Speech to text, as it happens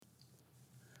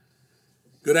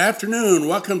Good afternoon.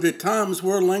 Welcome to Tom's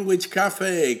World Language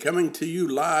Cafe, coming to you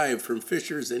live from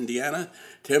Fishers, Indiana.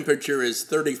 Temperature is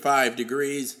 35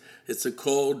 degrees. It's a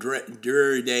cold,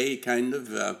 dreary day, kind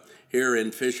of, here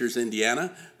in Fishers,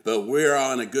 Indiana. But we're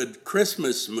on a good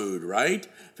Christmas mood, right?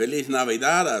 Feliz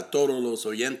Navidad a todos los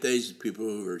oyentes, people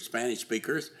who are Spanish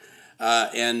speakers.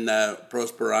 And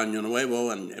Prospero Año Nuevo,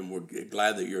 and we're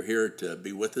glad that you're here to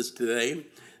be with us today.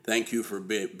 Thank you for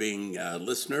being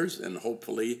listeners, and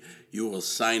hopefully you will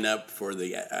sign up for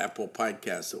the Apple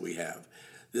podcast that we have.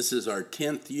 This is our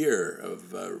 10th year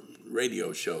of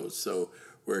radio shows, so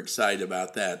we're excited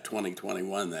about that,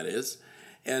 2021 that is.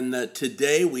 And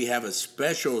today we have a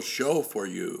special show for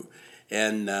you,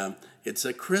 and it's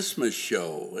a Christmas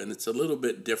show, and it's a little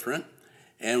bit different.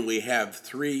 And we have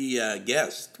three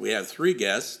guests. We have three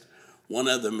guests. One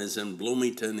of them is in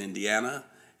Bloomington, Indiana,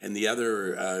 and the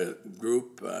other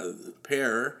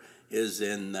pair is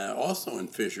also in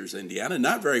Fishers, Indiana.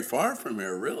 Not very far from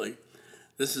here, really.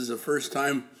 This is the first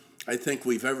time I think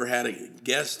we've ever had a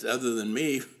guest other than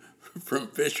me from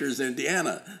Fishers,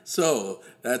 Indiana. So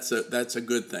that's a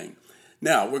good thing.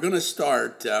 Now we're going to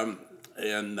start,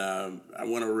 and I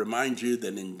want to remind you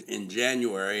that in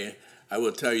January. I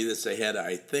will tell you this ahead.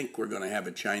 I think we're going to have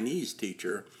a Chinese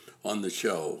teacher on the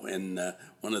show, and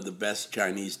one of the best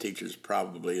Chinese teachers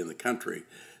probably in the country.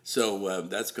 So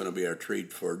that's going to be our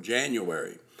treat for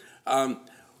January.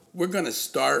 We're going to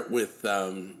start with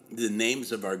the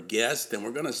names of our guests, and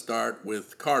we're going to start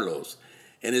with Carlos.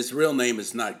 And his real name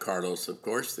is not Carlos, of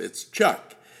course. It's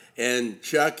Chuck. And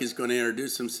Chuck is going to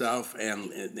introduce himself and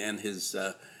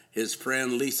his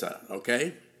friend Lisa.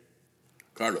 Okay,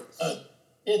 Carlos.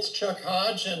 It's Chuck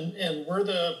Hodge, and we're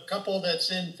the couple that's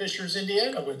in Fishers,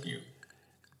 Indiana with you.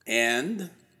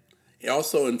 And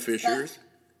also in Fishers.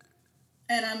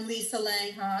 And I'm Lisa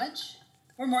Lang Hodge.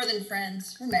 We're more than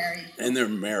friends. We're married. And they're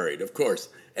married, of course.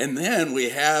 And then we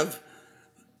have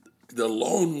the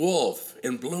lone wolf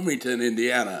in Bloomington,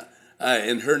 Indiana.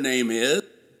 And her name is?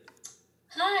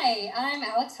 Hi, I'm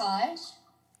Alex Hodge.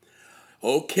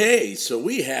 Okay, so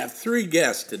we have three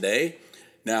guests today.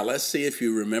 Now, let's see if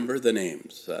you remember the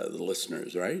names, the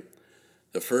listeners, right?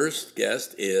 The first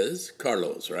guest is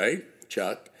Carlos, right?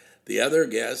 Chuck. The other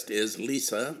guest is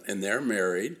Lisa, and they're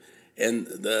married. And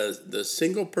the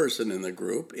single person in the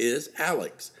group is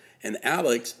Alex. And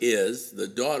Alex is the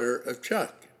daughter of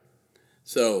Chuck.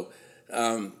 So,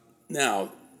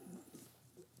 now,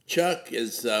 Chuck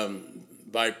is,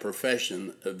 by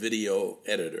profession, a video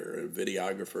editor, a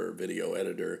videographer, video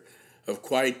editor, of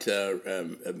quite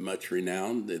much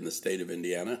renown in the state of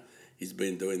Indiana. He's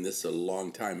been doing this a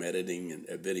long time, editing and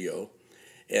video.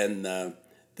 And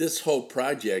this whole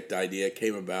project idea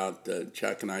came about,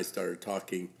 Chuck and I started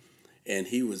talking, and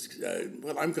he was,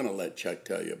 I'm going to let Chuck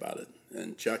tell you about it.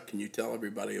 And Chuck, can you tell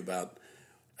everybody about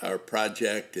our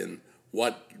project and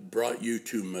what brought you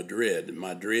to Madrid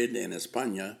in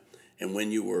España, and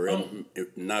when you were in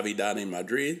Navidad in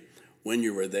Madrid, when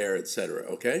you were there, etc.,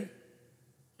 okay?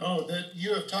 Oh, that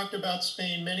you have talked about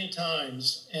Spain many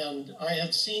times, and I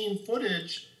have seen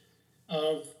footage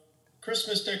of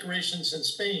Christmas decorations in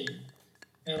Spain,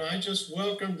 and I just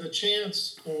welcomed the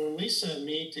chance for Lisa and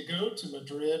me to go to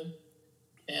Madrid,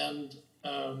 and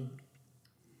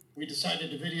we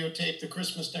decided to videotape the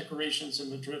Christmas decorations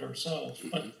in Madrid ourselves,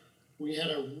 but we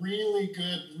had a really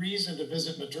good reason to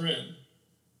visit Madrid.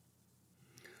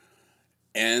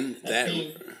 And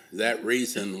that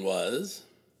reason was?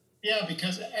 Yeah,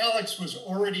 because Alex was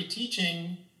already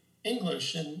teaching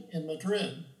English in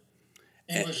Madrid.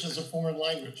 English is a foreign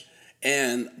language.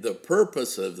 And the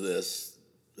purpose of this,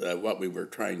 what we were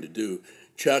trying to do,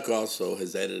 Chuck also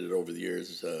has edited over the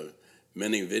years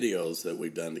many videos that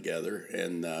we've done together,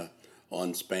 and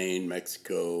on Spain,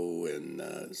 Mexico, and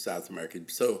South America.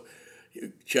 So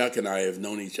Chuck and I have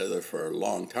known each other for a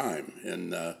long time,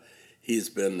 and he's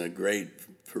been a great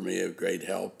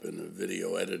help and a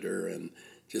video editor, and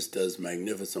just does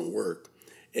magnificent work.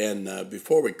 And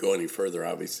before we go any further,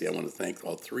 obviously, I want to thank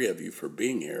all three of you for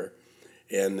being here.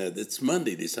 And it's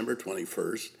Monday, December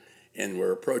 21st, and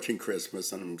we're approaching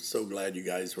Christmas, and I'm so glad you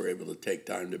guys were able to take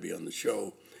time to be on the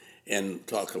show and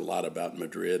talk a lot about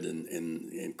Madrid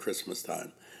in Christmas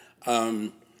time.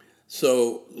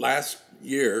 So last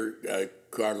year,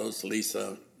 Carlos,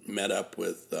 Lisa met up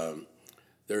with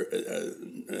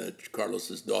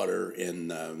Carlos's daughter in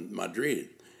Madrid.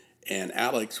 And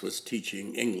Alex was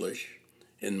teaching English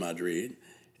in Madrid,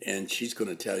 and she's going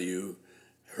to tell you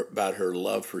about her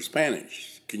love for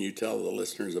Spanish. Can you tell the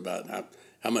listeners about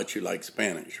how much you like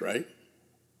Spanish, right?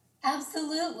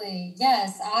 Absolutely,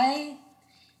 yes. I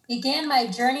began my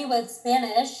journey with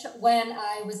Spanish when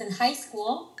I was in high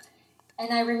school,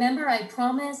 And I remember I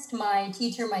promised my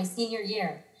teacher my senior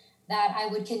year that I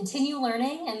would continue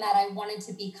learning and that I wanted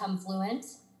to become fluent.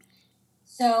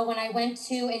 So when I went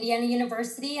to Indiana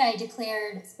University, I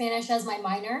declared Spanish as my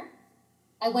minor.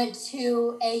 I went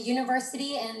to a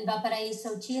university in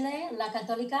Valparaiso, Chile, La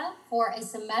Católica, for a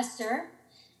semester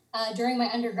during my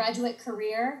undergraduate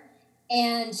career.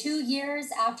 And 2 years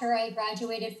after I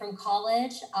graduated from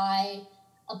college, I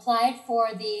applied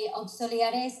for the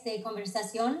Auxiliares de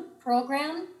Conversación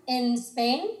program in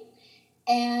Spain.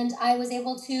 And I was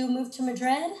able to move to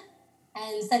Madrid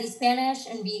and study Spanish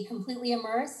and be completely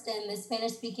immersed in the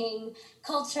Spanish-speaking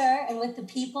culture and with the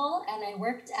people. And I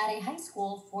worked at a high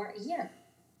school for a year.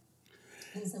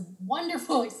 It was a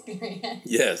wonderful experience.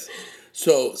 Yes.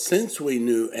 So since we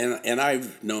knew, and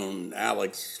I've known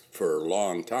Alex for a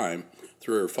long time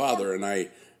through her father, and I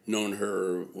known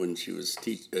her when she was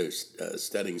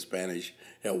studying Spanish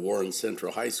at Warren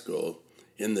Central High School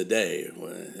in the day,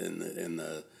 in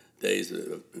the days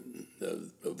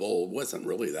of old. Wasn't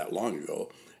really that long ago.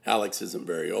 Alex isn't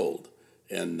very old,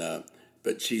 and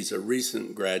but she's a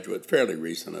recent graduate, fairly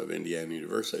recent, of Indiana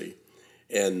University,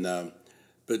 and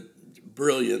but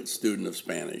brilliant student of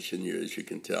Spanish, and as you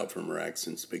can tell from her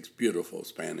accent, speaks beautiful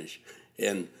Spanish.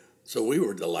 And so we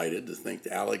were delighted to think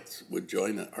that Alex would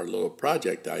join our little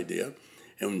project idea,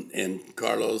 and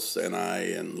Carlos and I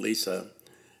and Lisa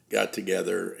got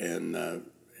together and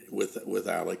with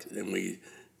Alex, and we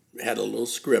had a little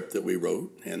script that we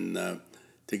wrote and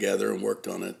together and worked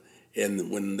on it. And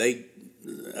when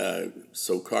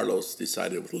so Carlos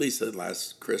decided with Lisa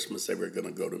last Christmas they were going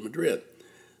to go to Madrid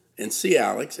and see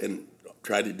Alex and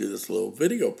try to do this little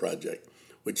video project,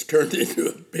 which turned into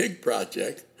a big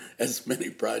project, as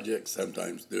many projects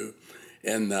sometimes do.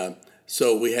 And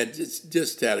so we had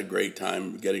just had a great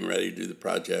time getting ready to do the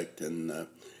project, and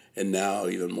now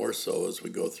even more so as we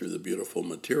go through the beautiful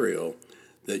material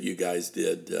that you guys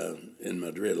did in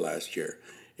Madrid last year.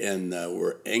 And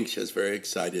we're anxious, very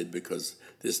excited, because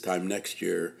this time next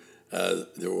year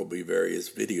there will be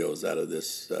various videos out of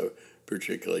this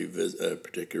particular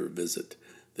visit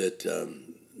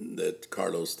that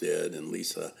Carlos did, and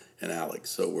Lisa and Alex.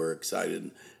 So we're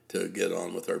excited to get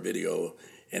on with our video.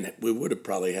 And we would have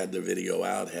probably had the video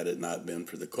out had it not been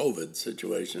for the COVID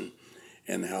situation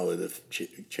and how it have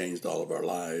changed all of our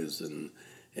lives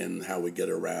and how we get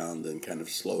around and kind of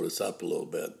slowed us up a little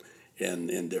bit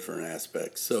in different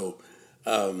aspects. So,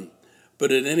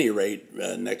 but at any rate,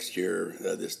 next year,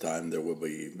 this time, there will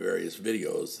be various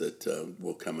videos that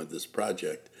will come of this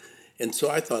project. And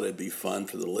so I thought it'd be fun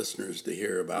for the listeners to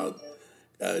hear about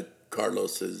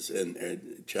Carlos's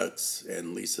and Chuck's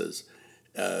and Lisa's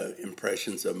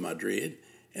impressions of Madrid,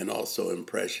 and also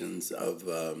impressions of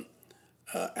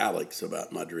Alex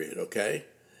about Madrid, okay?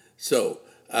 So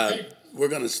we're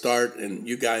going to start, and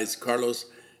you guys, Carlos,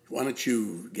 why don't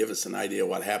you give us an idea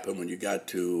what happened when you got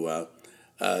to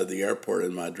the airport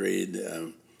in Madrid,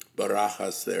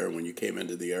 Barajas there, when you came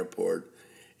into the airport,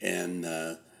 and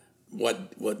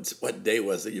what day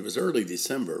was it? It was early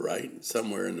December, right?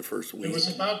 Somewhere in the first week. It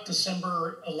was about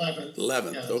December 11th.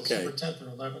 11th, yeah, okay. December 10th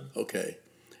or 11th. Okay.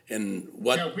 And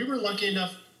what? Yeah, we were lucky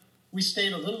enough. We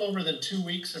stayed a little over than 2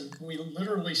 weeks, and we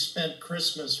literally spent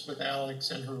Christmas with Alex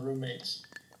and her roommates.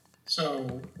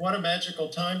 So what a magical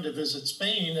time to visit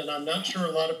Spain, and I'm not sure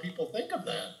a lot of people think of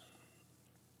that.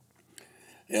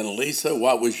 And Lisa,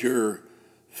 what was your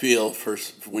feel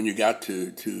first when you got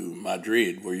to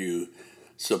Madrid? Were you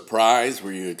surprised?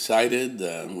 Were you excited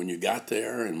when you got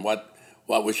there? And what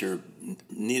was your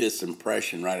neatest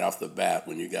impression right off the bat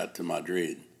when you got to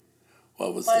Madrid?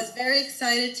 What was? Well, I was very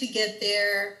excited to get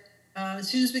there. As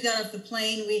soon as we got off the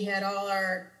plane, we had all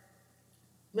our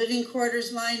living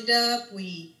quarters lined up.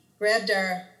 We grabbed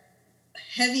our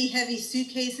heavy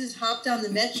suitcases, hopped on the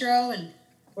metro, and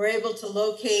were able to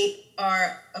locate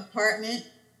our apartment.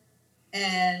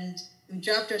 And we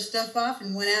dropped our stuff off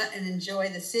and went out and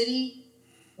enjoyed the city.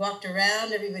 Walked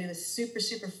around. Everybody was super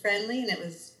friendly, and it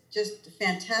was just a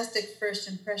fantastic first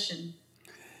impression.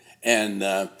 And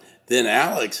then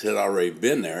Alex had already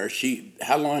been there.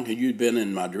 How long had you been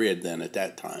in Madrid then at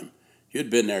that time?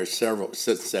 You'd been there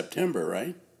since September,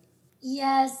 right?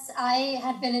 Yes, I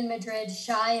had been in Madrid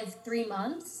shy of 3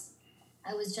 months.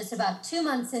 I was just about 2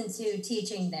 months into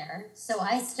teaching there, so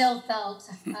I still felt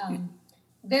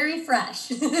very fresh.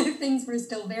 Things were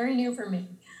still very new for me.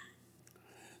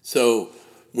 So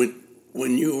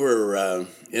when you were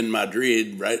in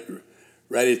Madrid,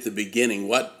 right at the beginning,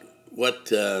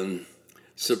 what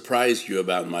surprised you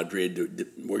about Madrid?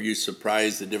 Were you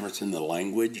surprised the difference in the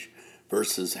language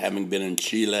versus having been in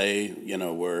Chile?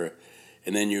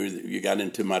 And then you got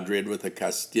into Madrid with the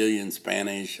Castilian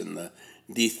Spanish and the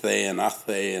dice and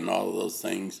ace and all of those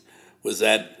things. Was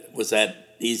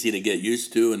that easy to get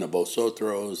used to in the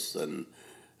vosotros and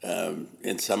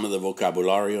some of the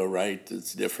vocabulario, right?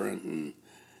 It's different. And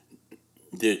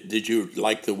did you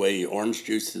like the way orange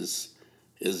juice is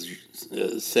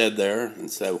said there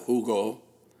instead of jugo?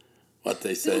 What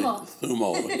they say, Zumo.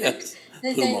 zumo, yes,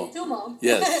 They say zumo.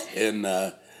 yes,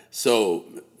 and so.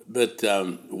 But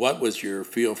what was your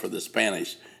feel for the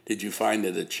Spanish? Did you find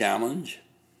it a challenge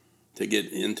to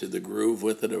get into the groove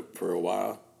with it for a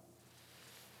while?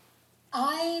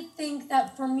 I think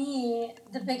that for me,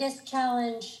 the biggest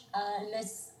challenge, and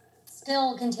this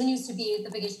still continues to be the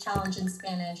biggest challenge in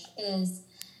Spanish, is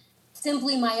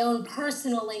simply my own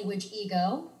personal language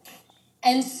ego.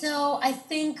 And so I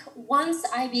think once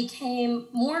I became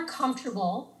more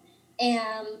comfortable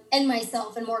in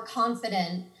myself and more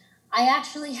confident, I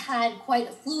actually had quite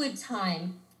a fluid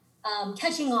time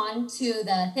catching on to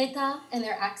the theta and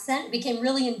their accent. It became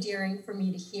really endearing for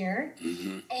me to hear.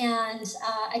 Mm-hmm. And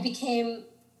I became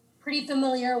pretty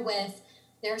familiar with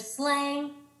their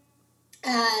slang.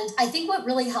 And I think what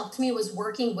really helped me was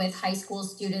working with high school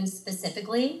students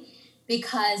specifically,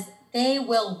 because they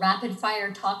will rapid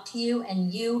fire talk to you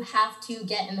and you have to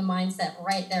get in the mindset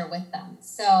right there with them.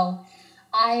 So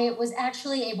I was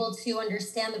actually able to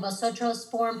understand the vosotros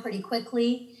form pretty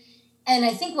quickly. And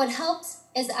I think what helped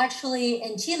is actually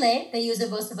in Chile, they use a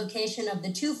vosification of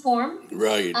the two form.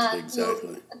 Right,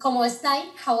 exactly. Como estai?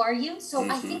 How are you? So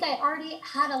I think I already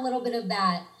had a little bit of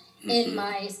that in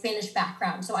my Spanish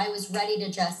background. So I was ready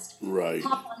to just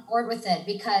hop on board with it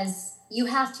because you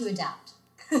have to adapt.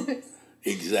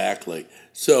 Exactly.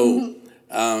 So,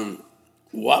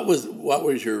 what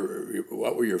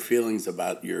were your feelings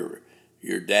about your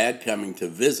dad coming to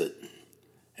visit,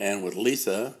 and with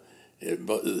Lisa,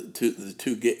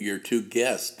 your two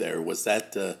guests there? Was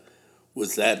that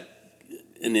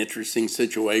an interesting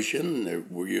situation?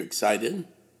 Were you excited?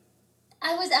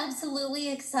 I was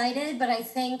absolutely excited, but I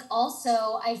think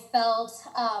also I felt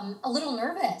a little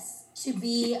nervous to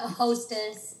be a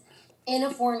hostess in a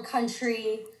foreign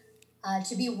country,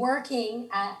 to be working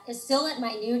still at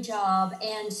my new job,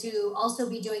 and to also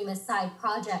be doing this side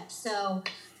project. So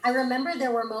I remember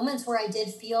there were moments where I did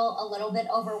feel a little bit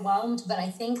overwhelmed, but I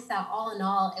think that all in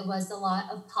all, it was a lot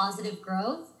of positive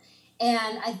growth.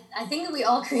 And I think that we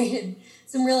all created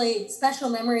some really special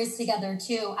memories together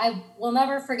too. I will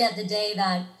never forget the day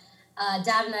that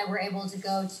Dad and I were able to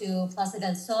go to Plaza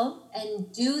del Sol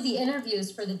and do the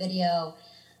interviews for the video.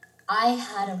 I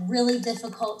had a really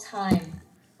difficult time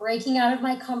breaking out of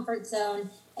my comfort zone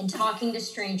and talking to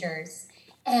strangers.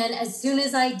 And as soon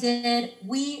as I did,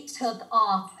 we took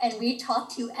off and we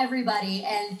talked to everybody.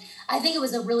 And I think it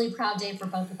was a really proud day for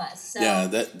both of us. So, yeah,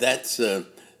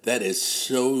 that is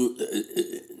so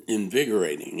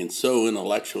invigorating and so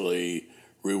intellectually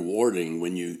rewarding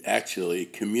when you actually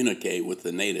communicate with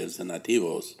the natives, the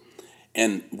nativos,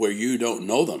 and where you don't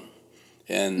know them.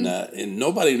 And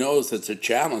nobody knows it's a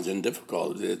challenge and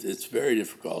difficult. It's very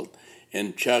difficult.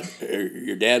 And Chuck,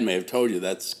 your dad may have told you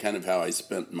that's kind of how I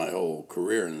spent my whole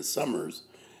career in the summers,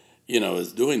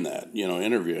 is doing that,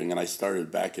 interviewing. And I started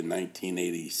back in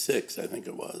 1986, I think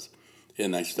it was.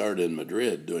 And I started in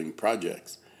Madrid doing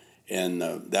projects. And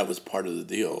that was part of the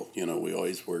deal. We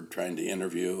always were trying to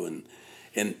interview.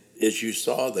 And as you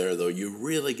saw there, though, you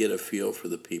really get a feel for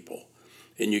the people.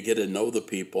 And you get to know the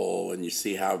people, and you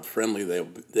see how friendly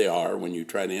they are when you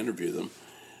try to interview them.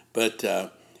 But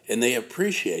and they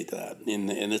appreciate that, and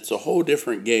it's a whole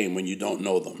different game when you don't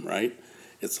know them, right?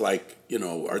 It's like,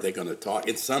 are they going to talk?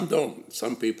 And some don't.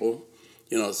 Some people,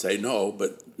 say no,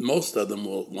 but most of them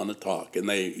will want to talk, and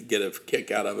they get a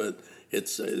kick out of it.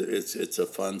 It's a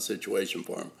fun situation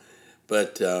for them.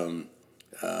 But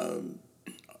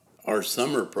our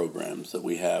summer programs that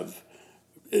we have,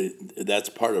 that's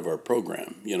part of our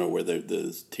program, where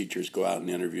the teachers go out and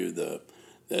interview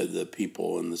the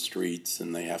people in the streets,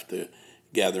 and they have to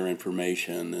gather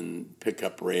information and pick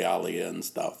up realia and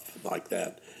stuff like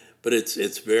that. But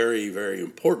it's very, very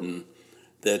important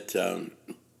that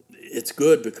it's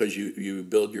good because you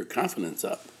build your confidence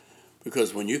up.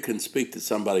 Because when you can speak to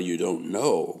somebody you don't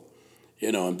know,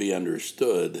 and be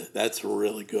understood, that's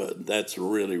really good. That's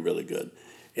really, really good.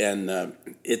 And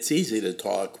it's easy to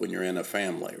talk when you're in a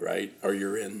family, right? Or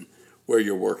you're in where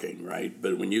you're working, right?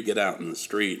 But when you get out in the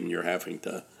street and you're having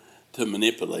to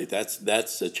manipulate,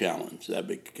 that's a challenge. That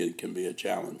can be a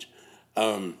challenge.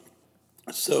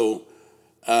 So,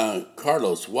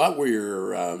 Carlos, what were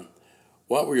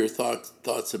your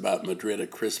thoughts about Madrid at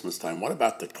Christmas time? What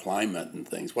about the climate and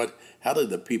things? How did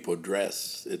the people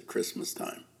dress at Christmas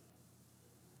time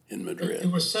in Madrid?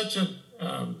 It was such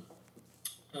a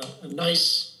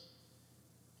nice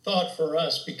thought for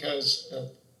us because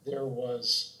there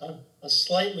was a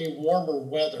slightly warmer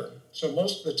weather. So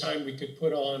most of the time we could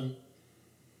put on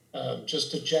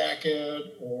just a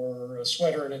jacket or a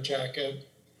sweater and a jacket.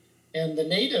 And the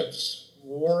natives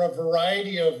wore a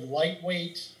variety of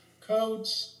lightweight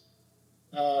coats.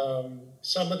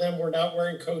 Some of them were not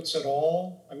wearing coats at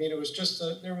all. I mean, it was just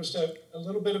there was a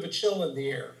little bit of a chill in the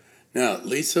air. Now,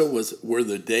 Lisa, were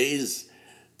the days,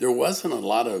 there wasn't a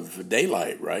lot of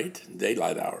daylight, right?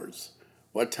 Daylight hours.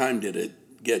 What time did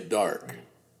it get dark?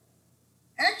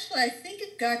 Actually, I think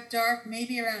it got dark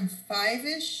maybe around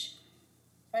 5-ish,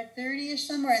 5:30-ish,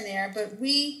 somewhere in there. But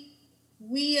we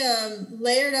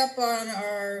layered up on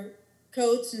our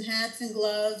coats and hats and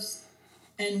gloves,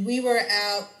 and we were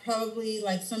out probably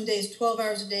like some days 12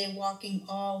 hours a day walking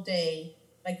all day.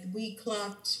 Like we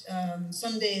clocked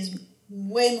some days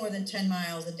way more than 10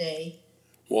 miles a day.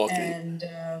 Walking. And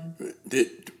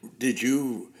Did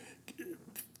you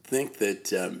think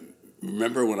that,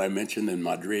 remember when I mentioned in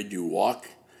Madrid you walk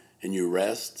and you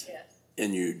rest yes.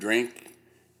 and you drink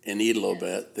and eat a little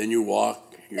bit, then you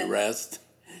walk, you rest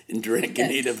and drink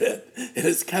and eat a bit. And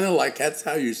it's kind of like that's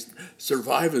how you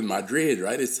survive in Madrid,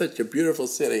 right? It's such a beautiful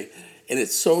city and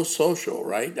it's so social,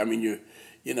 right? I mean, you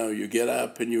get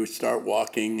up and you start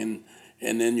walking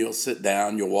and then you'll sit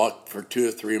down, you'll walk for 2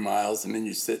 or 3 miles, and then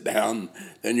you sit down,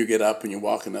 then you get up and you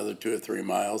walk another 2 or 3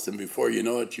 miles, and before you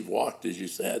know it, you've walked, as you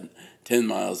said, 10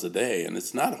 miles a day. And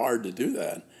it's not hard to do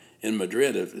that in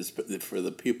Madrid. For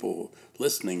the people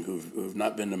listening who've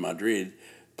not been to Madrid,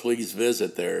 please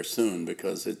visit there soon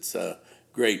because it's a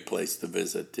great place to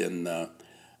visit. And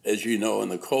as you know, in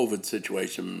the COVID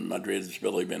situation, Madrid has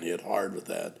really been hit hard with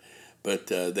that. But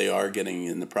they are getting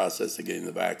in the process of getting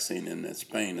the vaccine in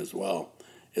Spain as well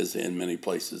as in many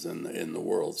places in the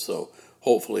world. So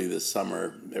hopefully this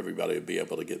summer everybody will be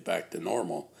able to get back to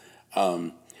normal.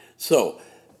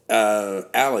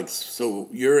 Alex, so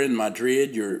you're in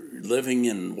Madrid. You're living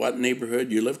in what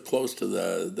neighborhood? You live close to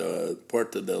the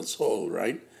Puerta del Sol,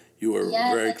 right? You were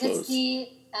very close. Yes, I could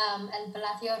see El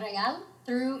Palacio Real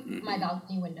through my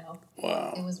balcony window.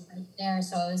 Wow. It was right there,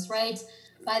 so it was right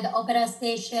by the Opera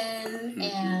Station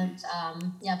and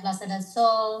Plaza del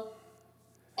Sol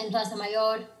and Plaza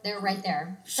Mayor. They're right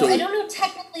there. So I don't know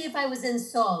technically if I was in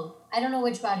Sol. I don't know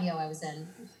which barrio I was in.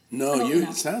 No,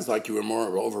 it sounds like you were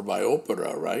more over by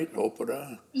Opera, right?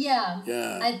 Opera? Yeah.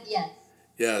 Yeah. Yes.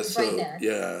 Yeah, it was right there.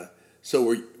 Yeah.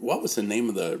 So what was the name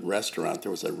of the restaurant?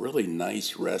 There was a really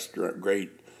nice restaurant, great,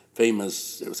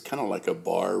 famous, it was kind of like a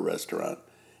bar restaurant,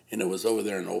 and it was over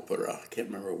there in Opera. I can't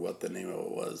remember what the name of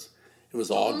it was. It was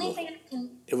all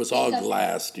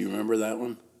glass. Do you remember that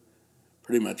one?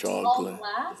 Pretty much all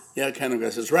glass? Yeah, kind of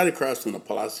glass. It's right across from the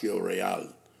Palacio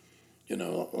Real,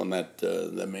 on that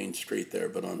the main street there,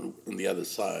 but on the other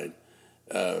side.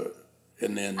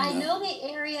 And then I know the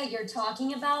area you're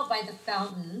talking about by the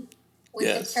fountain with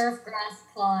the turf grass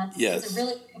plots. Yes. It's a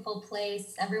really beautiful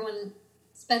place. Everyone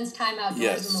spends time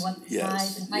outdoors on the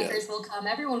website, and hikers will come.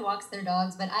 Everyone walks their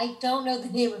dogs, but I don't know the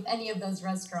name of any of those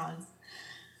restaurants.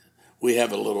 We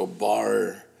have a little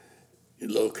bar, a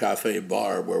little cafe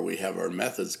bar where we have our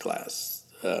methods class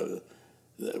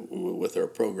with our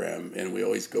program, and we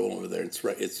always go over there.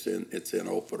 It's in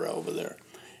Opera over there,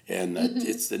 and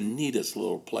it's the neatest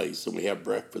little place, and we have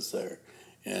breakfast there,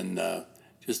 and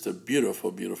just a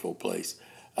beautiful, beautiful place.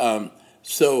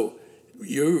 So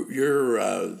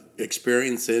your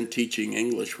experience in teaching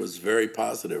English was very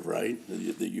positive, right?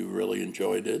 That you really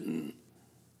enjoyed it and.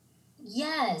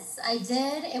 Yes, I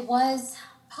did. It was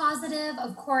positive.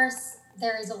 Of course,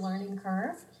 there is a learning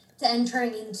curve to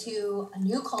entering into a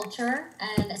new culture,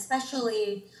 and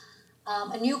especially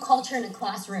a new culture in a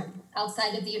classroom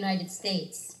outside of the United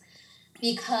States,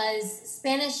 because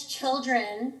Spanish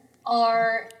children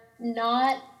are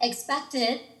not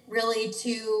expected really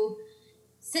to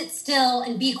sit still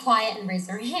and be quiet and raise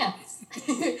their hands.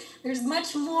 There's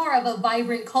much more of a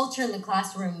vibrant culture in the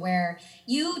classroom where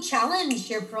you challenge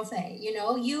your profe,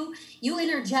 you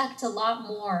interject a lot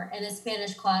more in a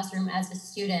Spanish classroom as a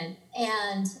student.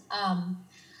 And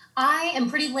I am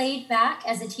pretty laid back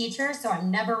as a teacher, so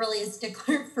I'm never really a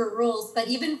stickler for rules. But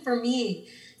even for me,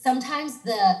 sometimes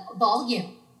the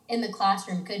volume in the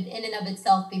classroom could in and of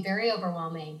itself be very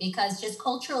overwhelming because just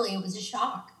culturally it was a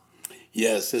shock.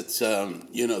 Yes, it's,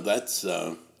 that's,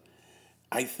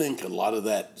 I think a lot of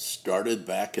that started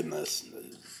back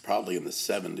probably in the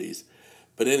 70s.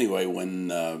 But anyway, when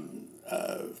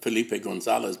Felipe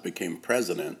Gonzalez became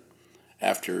president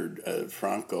after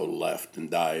Franco left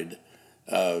and died,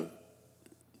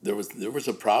 there was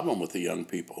a problem with the young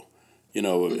people,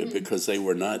 because they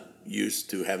were not used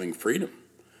to having freedom.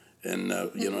 and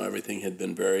everything had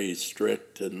been very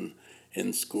strict and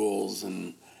in schools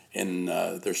and in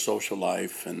their social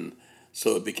life, and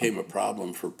so it became a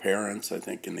problem for parents, I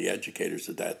think, and the educators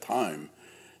at that time.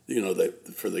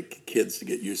 That for the kids to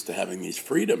get used to having these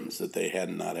freedoms that they had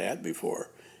not had before,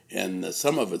 and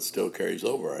some of it still carries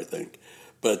over, I think.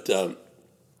 But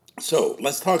so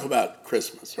let's talk about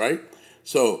Christmas, right?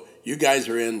 So you guys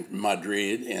are in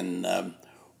Madrid, and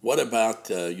what about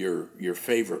your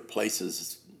favorite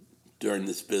places during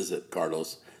this visit,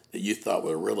 Carlos, that you thought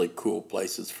were really cool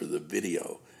places for the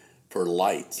video, for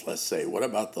lights, let's say? What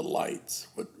about the lights?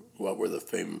 What were the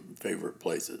favorite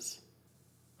places?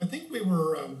 I think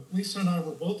Lisa and I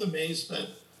were both amazed that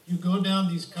you go down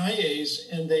these calles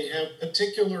and they have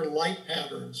particular light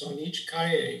patterns on each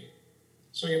calle.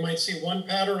 So you might see one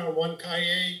pattern on one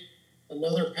calle,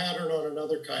 another pattern on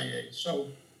another calle. So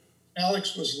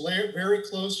Alex was very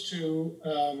close to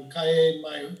Calle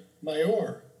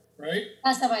Mayor, right?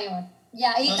 Plaza Mayor.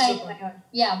 Yeah, Calle Mayor.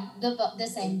 Yeah, the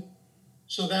same.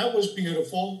 So that was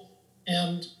beautiful.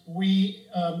 And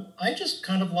I just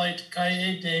kind of liked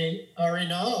Calle de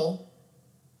Arenal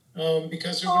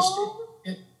because it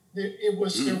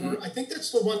was there were, I think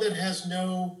that's the one that has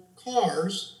no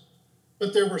cars,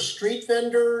 but there were street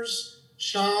vendors,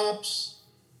 shops,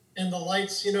 and the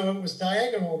lights, it was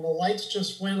diagonal and the lights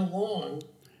just went along.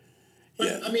 But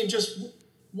Yeah. I mean, just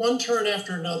one turn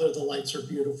after another, the lights are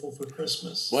beautiful for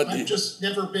Christmas. I've just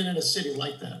never been in a city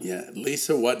like that. Yeah,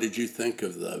 Lisa, what did you think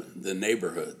of the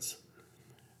neighborhoods?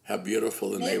 How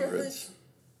beautiful the neighborhoods.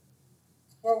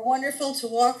 Were wonderful to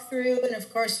walk through, and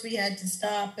of course we had to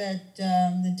stop at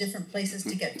the different places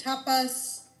to get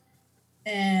tapas,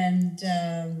 and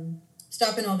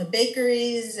stop in all the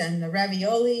bakeries and the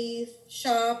ravioli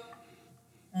shop,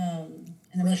 and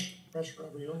then Fresh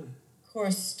ravioli. of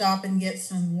course stop and get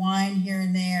some wine here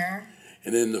and there.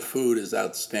 And then the food is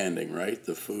outstanding, right?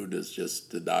 The food is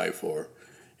just to die for.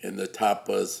 And the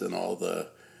tapas and all the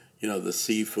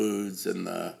seafoods and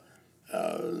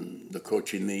the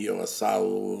cochinillo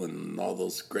asado and all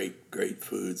those great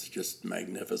foods, just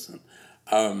magnificent.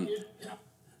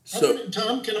 So,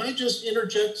 Tom, can I just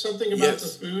interject something about Yes.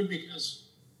 the food? Because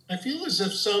I feel as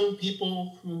if some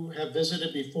people who have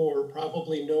visited before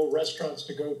probably know restaurants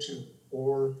to go to.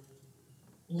 Or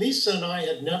Lisa and I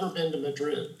had never been to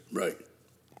Madrid. right.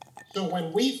 So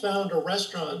when we found a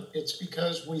restaurant, it's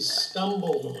because we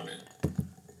stumbled on it.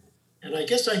 And I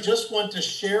guess I just want to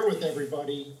share with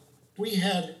everybody, we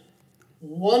had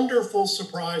wonderful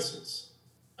surprises.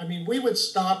 I mean, we would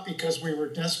stop because we were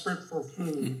desperate for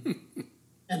food.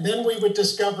 And then we would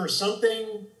discover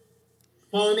something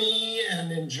funny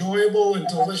and enjoyable and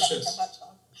delicious.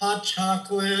 Hot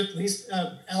chocolate. At least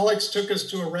Alex took us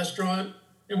to a restaurant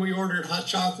and we ordered hot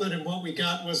chocolate, and what we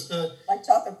got was the Like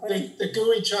chocolate pudding. the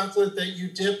gooey chocolate that you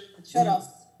dip Churros.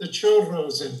 the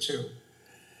churros into.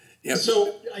 Yeah.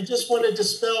 So I just want to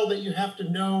dispel that you have to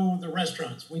know the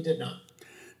restaurants. We did not.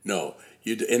 No,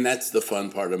 and that's the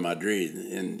fun part of Madrid.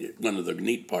 And one of the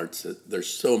neat parts that there's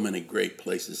so many great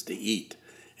places to eat,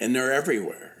 and they're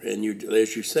everywhere. And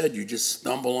as you said, you just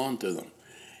stumble onto them,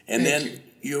 and Thank then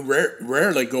you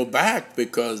rarely go back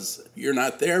because you're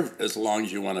not there as long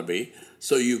as you want to be.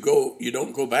 So you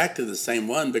don't go back to the same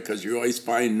one because you always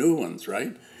find new ones,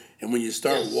 right? And when you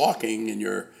start Yes. walking and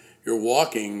you're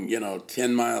walking,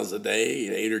 10 miles a day,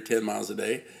 8 or 10 miles a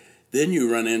day, then you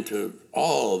run into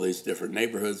all of these different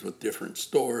neighborhoods with different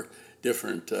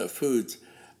different foods.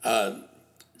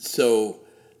 So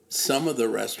some of the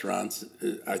restaurants,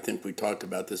 I think we talked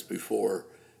about this before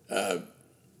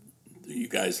you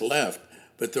guys left,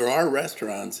 but there are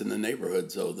restaurants in the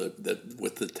neighborhoods, though, that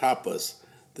with the tapas,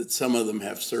 that some of them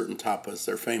have certain tapas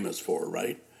they're famous for,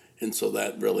 right? And so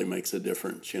that really makes a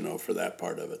difference, for that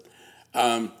part of it.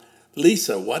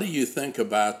 Lisa, what do you think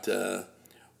about the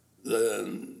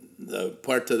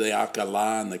Puerta de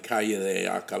Alcalá and the Calle de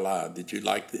Alcalá? Did you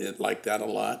like that a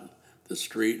lot? The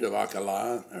street of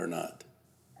Alcalá or not?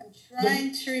 I'm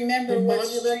trying to remember The what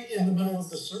monument street in the that middle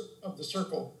was. of the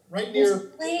circle, right near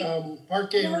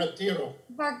Parque No. Retiro.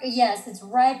 Yes, it's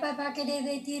right by Parque de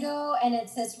Retiro, and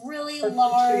it's this really Parque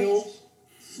large Retiro.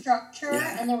 structure,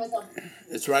 Yeah. and there was a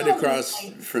It's right Oh, across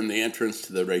nice. from the entrance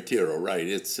to the Retiro, right?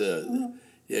 It's in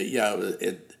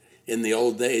the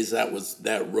old days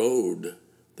that road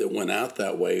that went out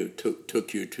that way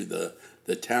took you to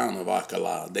the town of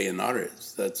Alcalá de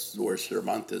Henares. That's where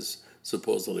Cervantes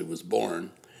supposedly was born,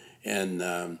 and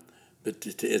but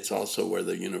it's also where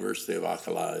the University of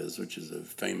Alcalá is, which is a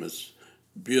famous,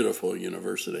 beautiful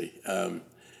university.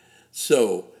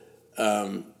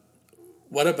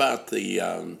 What about the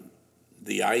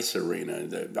ice arena,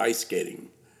 the ice skating?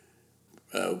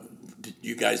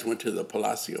 You guys went to the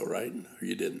Palacio, right? Or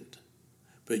you didn't?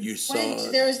 But you saw...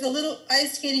 There was the little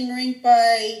ice skating rink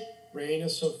by Reina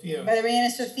Sofia. the Reina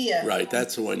Sofia. Right,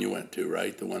 that's the one you went to,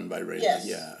 right? The one by Reina. Yes.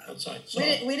 Yeah. Outside.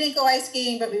 We didn't go ice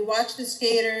skating, but we watched the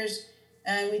skaters,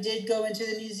 and we did go into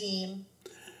the museum.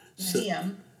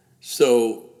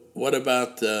 So what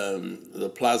about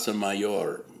the Plaza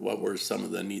Mayor? What were some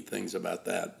of the neat things about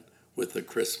that with the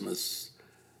Christmas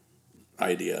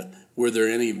idea? Were there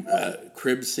any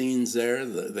crib scenes there?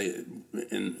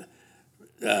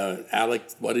 Alec,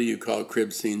 what do you call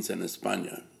crib scenes in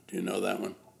España? Do you know that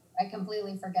one? I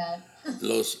completely forget.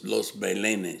 Los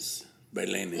Belenes.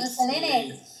 Belenes. Los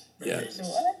Belenes. Yes.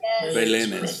 Yes.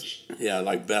 Belenes. Yeah,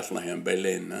 like Bethlehem,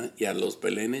 Belen. Huh? Yeah, Los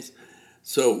Belenes.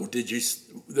 So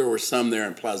there were some there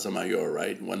in Plaza Mayor,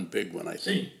 right? One big one, I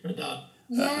think. Sí, verdad.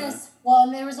 Yes. Well,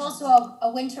 and there was also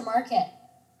a winter market.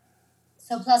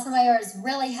 So Plaza Mayor is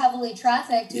really heavily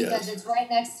trafficked because it's right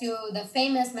next to the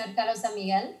famous Mercado San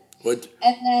Miguel. And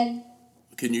then...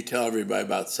 Can you tell everybody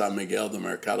about San Miguel de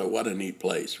Mercado? What a neat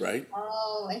place, right?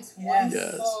 Oh, it's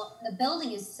wonderful. Yes. The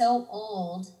building is so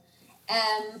old.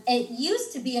 It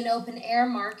used to be an open air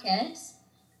market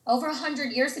over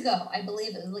 100 years ago. I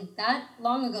believe it was like that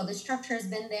long ago. The structure has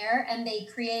been there, and they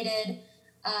created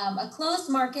a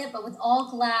closed market, but with all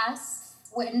glass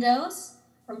windows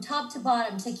from top to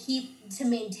bottom to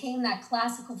maintain that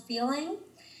classical feeling.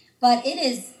 But it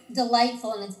is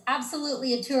delightful, and it's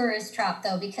absolutely a tourist trap,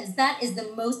 though, because that is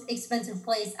the most expensive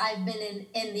place I've been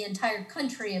in the entire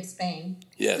country of Spain.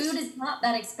 Yes. Food is not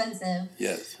that expensive.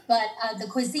 Yes. But the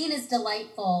cuisine is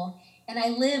delightful, and I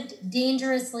lived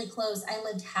dangerously close. I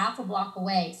lived half a block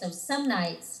away, so some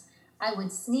nights I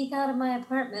would sneak out of my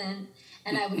apartment,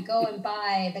 and I would go and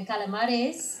buy the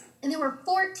calamares, and they were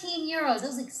 14 euros. It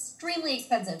was extremely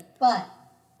expensive, but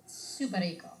super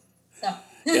rico. So...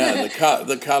 Yeah,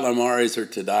 the calamares are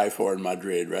to die for in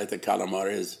Madrid, right? The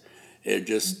calamares are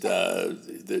just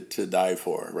to die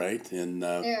for, right? And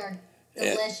they're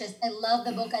delicious. I love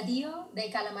the bocadillo de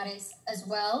calamares as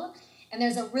well. And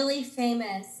there's a really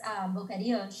famous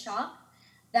bocadillo shop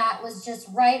that was just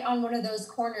right on one of those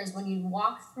corners when you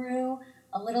walk through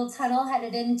a little tunnel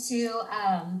headed into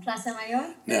Plaza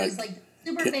Mayor. There's like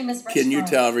super famous restaurant. Can you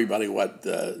tell everybody what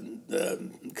the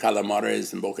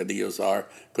calamares and bocadillos are?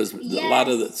 Because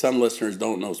some listeners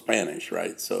don't know Spanish,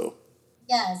 right? So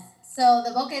yes. So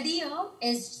the bocadillo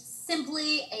is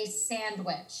simply a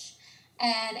sandwich,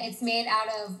 and it's made out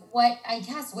of what I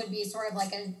guess would be sort of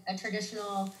like a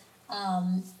traditional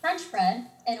French bread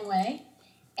in a way.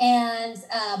 And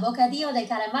bocadillo de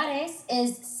calamares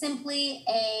is simply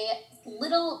a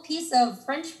little piece of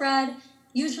French bread,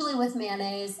 usually with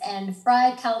mayonnaise and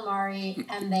fried calamari,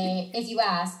 and if you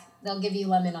ask, they'll give you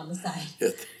lemon on the side. Yeah,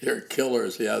 they're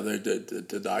killers. Yeah, they're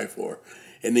to die for.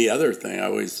 And the other thing,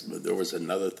 there was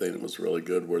another thing that was really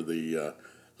good were the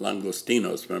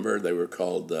langostinos. Remember, they were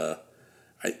called, they're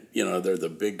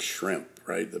the big shrimp,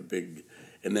 right? The big,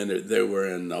 and then they were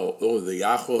in the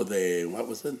ajo de, what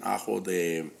was it? Algo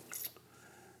de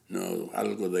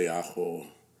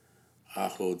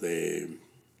ajo de.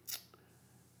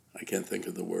 I can't think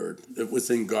of the word. It was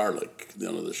in garlic,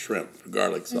 the shrimp,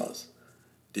 garlic sauce.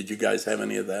 Did you guys have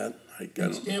any of that?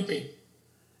 Scampi.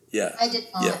 Yeah. I did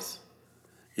not. Yes.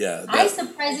 Yeah. I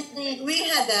surprisingly... We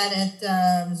had that at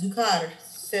Zucar,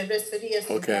 Cerveceria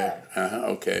Zucar. Okay.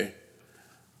 Okay.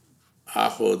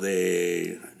 Ajo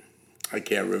de... I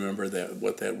can't remember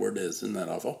what that word is. Isn't that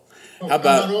awful? How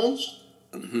about...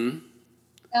 Camarones?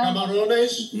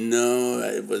 Camarones? No,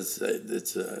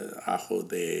 it's ajo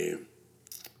de...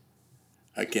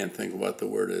 I can't think of what the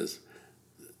word is.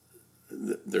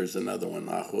 There's another one,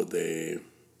 ajo de... Is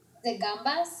it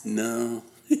gambas? No,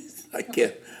 I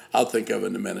can't. I'll think of it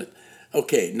in a minute.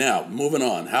 Okay, now, moving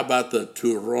on. How about the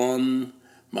turrón,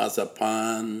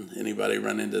 mazapan? Anybody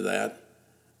run into that?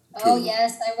 Oh,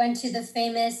 yes. I went to the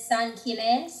famous San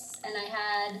Ginés, and I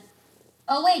had...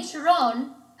 Oh, wait,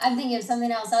 churrón. I'm thinking of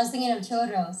something else. I was thinking of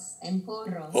churros and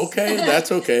purros. Okay,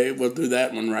 that's okay. We'll do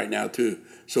that one right now, too.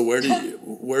 So where'd you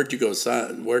go?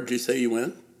 Where'd you say you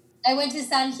went? I went to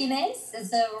San Ginés.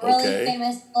 It's a really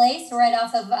famous place right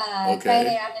off of Calle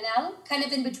de Arenal, kind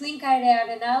of in between Calle de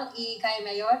Arenal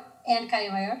and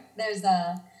Calle Mayor. There's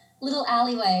a little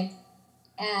alleyway,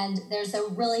 and there's a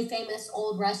really famous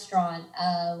old restaurant.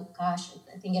 I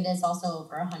think it is also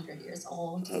over 100 years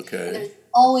old. Okay. And there's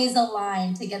always a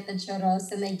line to get the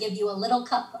churros, and they give you a little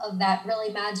cup of that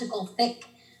really magical, thick,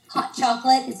 hot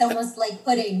chocolate. It's almost like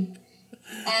pudding.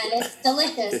 And it's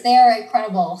delicious. They are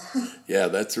incredible. Yeah,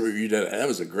 that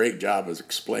was a great job of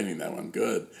explaining that one.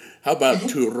 Good. How about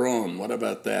turrón? What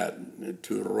about that?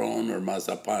 Turrón or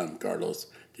mazapan, Carlos?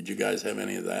 Did you guys have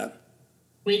any of that?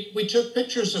 We took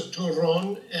pictures of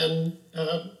turron, and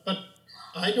but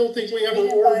I don't think we ever We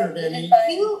didn't ordered buy- we any. didn't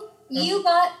buy- You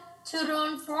got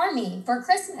turron for me for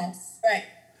Christmas. Right,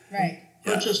 right.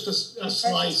 Purchased a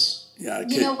slice. Yeah.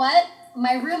 You know what?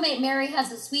 My roommate Mary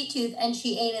has a sweet tooth and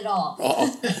she ate it all. Oh,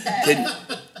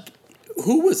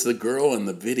 who was the girl in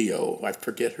the video? I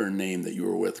forget her name that you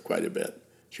were with quite a bit.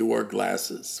 She wore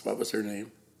glasses. What was her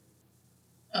name?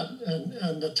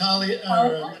 Natalia.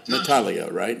 Natalia,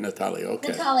 right? Natalia.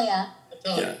 Okay. Natalia.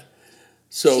 Yeah. She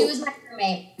So was my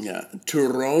roommate. yeah,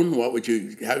 turron.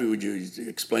 How would you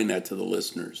explain that to the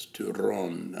listeners?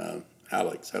 Turron,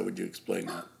 Alex. How would you explain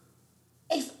that?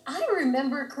 If I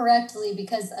remember correctly,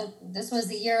 because this was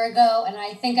a year ago, and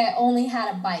I think I only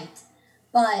had a bite,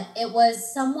 but it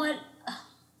was somewhat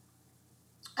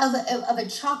of a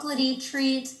chocolatey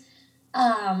treat.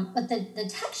 But the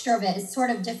texture of it is sort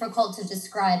of difficult to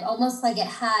describe, almost like it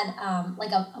had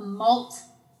like a malt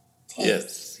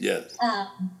taste. Yes.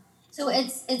 So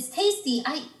it's tasty.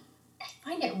 I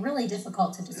find it really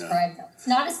difficult to describe though. It's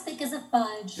not as thick as a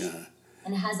fudge,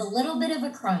 and it has a little bit of a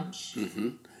crunch. Mm-hmm.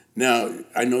 Now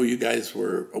I know you guys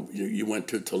you went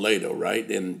to Toledo, right?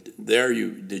 And there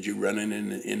did you run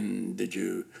in did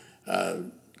you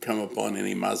come upon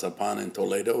any mazapan in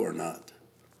Toledo or not?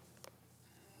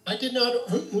 I did not.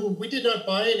 We did not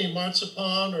buy any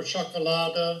marzipan or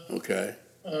chocolate. Okay.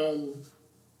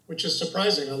 Which is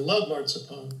surprising. I love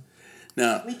marzipan.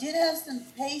 Now We did have some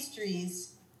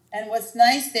pastries, and what's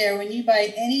nice there, when you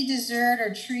buy any dessert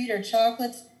or treat or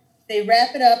chocolates, they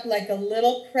wrap it up like a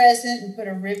little present and put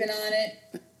a ribbon on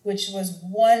it, which was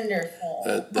wonderful.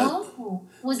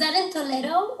 Was that in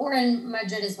Toledo or in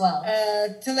Madrid as well?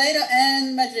 Toledo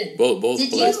and Madrid. both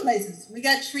Did you- places. Both places. We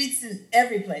got treats in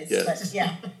every place. Yes. But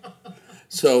yeah.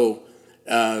 So,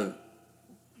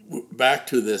 back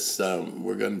to this,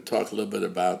 we're going to talk a little bit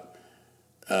about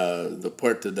the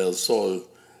Puerta del Sol.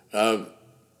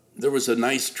 There was a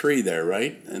nice tree there,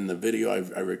 right? In the video,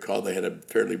 I recall they had a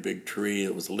fairly big tree.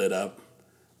 It was lit up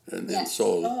and Yes.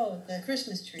 sold. Oh, the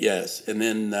Christmas tree. Yes, and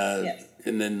then Yes.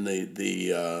 and then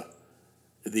the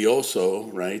oso,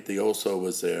 right? The oso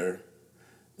was there.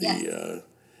 Yes.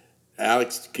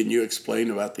 Alex, can you explain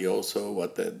about the oso,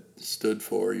 what that stood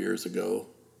for years ago?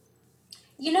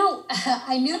 You know,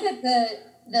 I knew that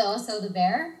the oso, the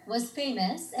bear, was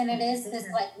famous, and it is this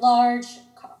like large,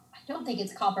 I don't think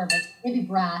it's copper, but maybe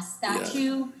brass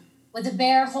statue with a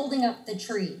bear holding up the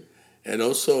tree. And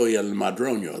oso y el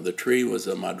madroño. The tree was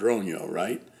a madroño,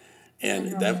 right?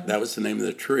 And that was the name of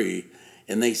the tree.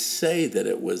 And they say that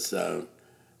it was a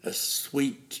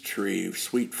sweet tree,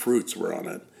 sweet fruits were on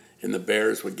it. And the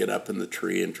bears would get up in the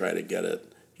tree and try to get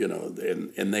it,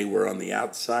 and they were on the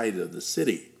outside of the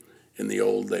city in the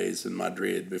old days in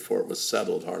Madrid before it was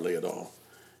settled hardly at all.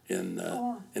 And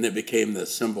it became the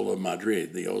symbol of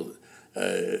Madrid, the old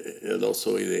el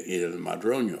oso y el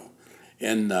madroño.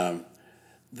 And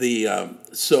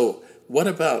so what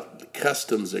about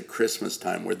customs at Christmas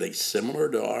time? Were they similar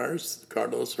to ours,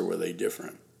 Carlos, or were they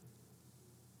different?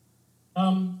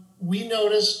 We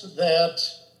noticed that,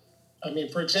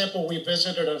 for example, we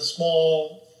visited a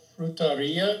small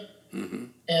fruteria,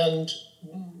 and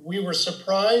we were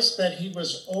surprised that he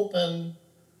was open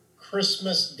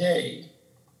Christmas Day.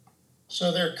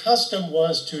 So their custom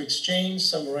was to exchange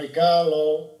some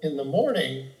regalo in the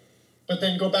morning, but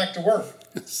then go back to work.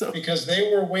 So Because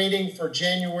they were waiting for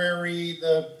January,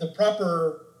 the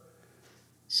proper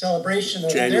celebration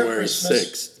of their January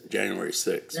Christmas. 6th. January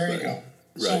 6th. There you right. go.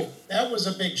 Right. So that was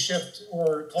a big shift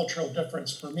or cultural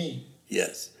difference for me.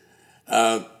 Yes.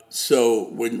 So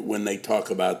when they talk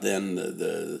about then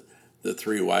the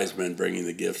three wise men bringing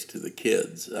the gifts to the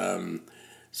kids,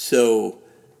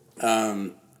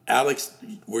 Alex,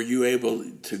 were you able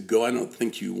to go? I don't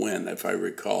think you went, if I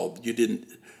recall. You didn't,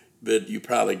 but you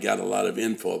probably got a lot of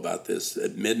info about this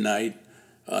at midnight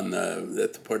at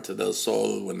the Puerta del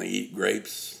Sol when they eat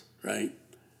grapes, right?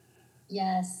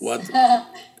 Yes. What?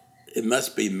 It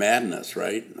must be madness,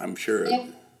 right? I'm sure.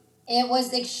 It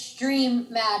was extreme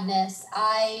madness.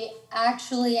 I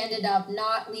actually ended up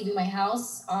not leaving my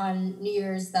house on New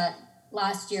Year's that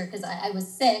last year because I was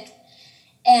sick.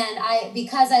 And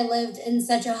because I lived in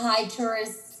such a high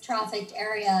tourist trafficked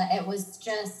area, it was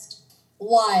just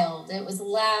wild. It was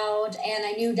loud, and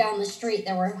I knew down the street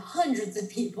there were hundreds of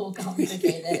people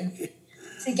congregated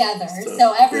together.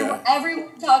 So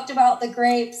everyone talked about the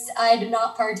grapes. I did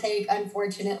not partake,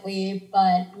 unfortunately,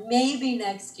 but maybe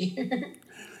next year.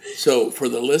 So for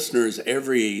the listeners,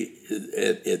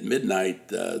 at midnight,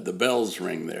 the bells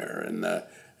ring there, and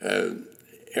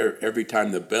every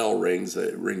time the bell rings,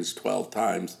 it rings 12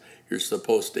 times. You're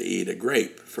supposed to eat a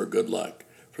grape for good luck,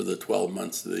 for the 12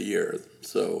 months of the year.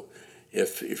 So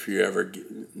if you ever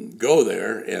go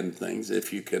there and things,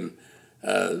 if you can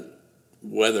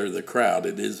weather the crowd,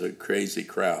 it is a crazy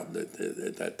crowd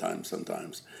at that time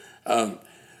sometimes.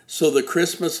 So the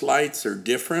Christmas lights are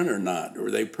different or not?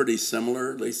 Were they pretty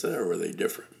similar, Lisa, or were they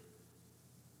different?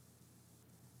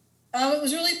 It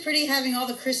was really pretty having all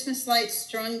the Christmas lights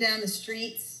strung down the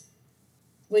streets,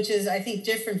 which is, I think,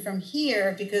 different from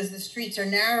here because the streets are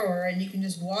narrower and you can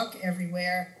just walk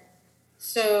everywhere.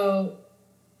 So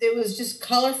it was just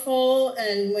colorful,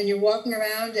 and when you're walking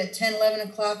around at 10, 11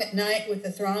 o'clock at night with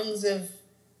the throngs of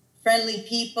friendly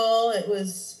people, it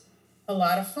was a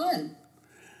lot of fun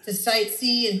to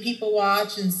sightsee and people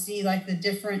watch and see like the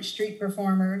different street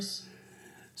performers.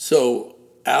 So,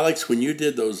 Alex, when you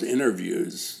did those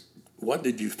interviews, what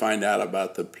did you find out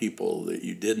about the people that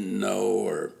you didn't know,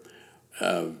 or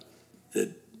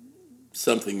that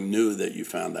something new that you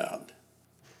found out?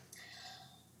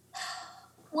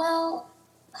 Well,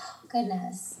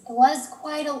 goodness, it was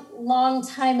quite a long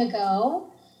time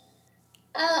ago.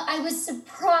 I was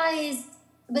surprised,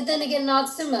 but then again, not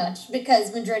so much,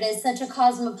 because Madrid is such a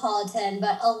cosmopolitan,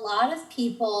 but a lot of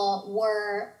people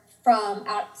were from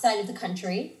outside of the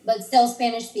country, but still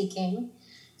Spanish speaking.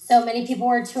 So many people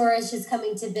were tourists just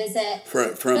coming to visit.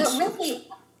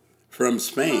 From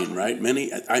Spain, right?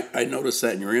 I noticed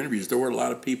that in your interviews. There were a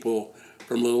lot of people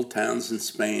from little towns in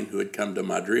Spain who had come to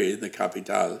Madrid, the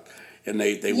capital, and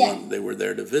they were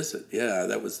there to visit. Yeah,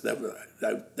 that was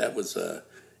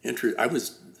interesting. I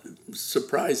was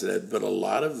surprised at it, but a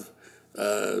lot of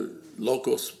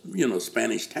local,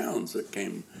 Spanish towns that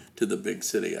came to the big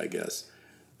city, I guess.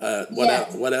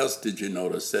 What else did you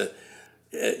notice?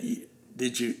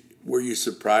 Were you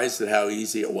surprised at how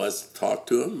easy it was to talk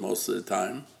to them most of the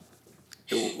time?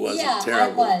 It wasn't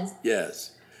terrible. I was.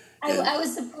 Yes. I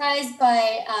was surprised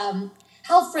by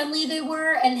how friendly they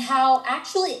were and how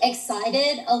actually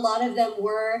excited a lot of them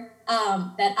were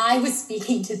that I was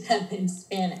speaking to them in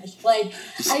Spanish. Like,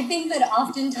 I think that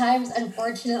oftentimes,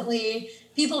 unfortunately,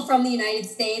 people from the United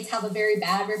States have a very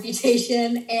bad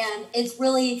reputation, and it's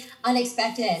really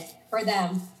unexpected for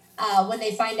them when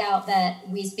they find out that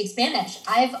we speak Spanish.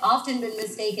 I've often been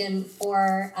mistaken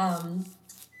for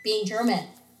being German.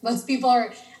 Most people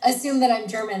assume that I'm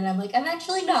German, and I'm like, I'm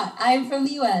actually not. I'm from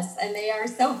the U.S., and they are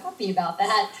so happy about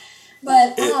that.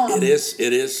 But it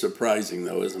is surprising,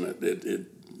 though, isn't it?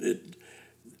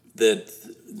 That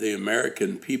the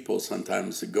American people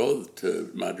sometimes that go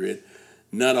to Madrid,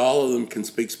 not all of them can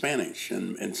speak Spanish,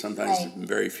 and sometimes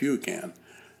very few can,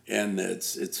 and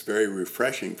it's very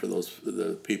refreshing for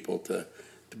the people to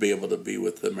be able to be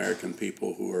with the American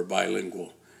people who are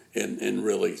bilingual and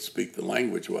really speak the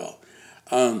language well.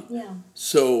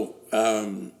 So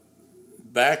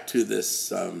back to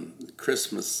this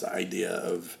Christmas idea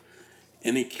of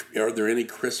are there any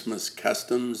Christmas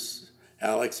customs,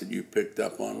 Alex, that you picked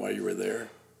up on while you were there?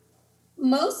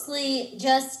 Mostly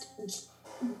just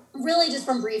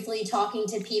from briefly talking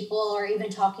to people, or even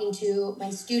talking to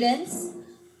my students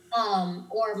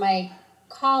or my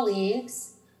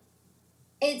colleagues.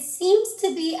 It seems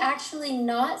to be actually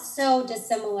not so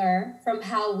dissimilar from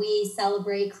how we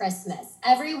celebrate Christmas.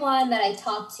 Everyone that I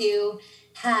talked to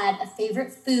had a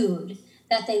favorite food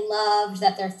that they loved,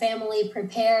 that their family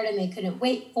prepared and they couldn't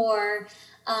wait for.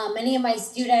 Many of my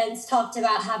students talked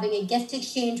about having a gift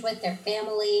exchange with their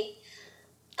family.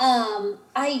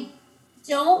 I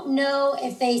don't know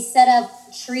if they set up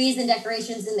trees and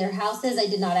decorations in their houses. I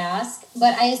did not ask,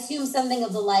 but I assume something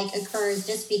of the like occurs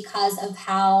just because of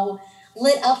how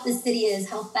lit up the city is,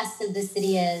 how festive the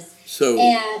city is. So,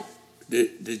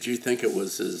 did you think it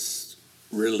was as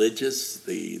religious?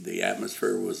 The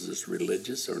atmosphere was as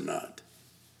religious or not?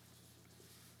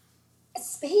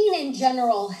 Spain in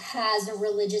general has a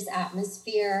religious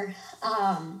atmosphere.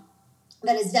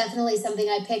 That is definitely something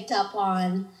I picked up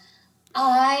on.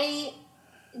 I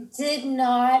did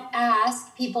not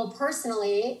ask people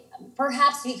personally,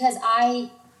 perhaps because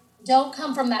I don't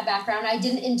come from that background. I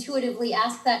didn't intuitively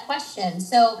ask that question.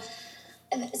 So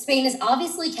Spain is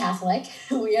obviously Catholic.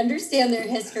 We understand their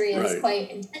history is quite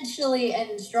intentionally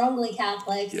and strongly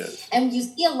Catholic. Yes. And you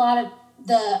see a lot of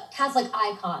the Catholic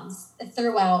icons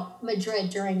throughout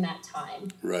Madrid during that time.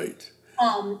 Right.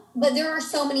 But there are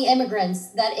so many immigrants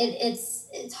that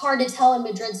it's hard to tell in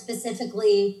Madrid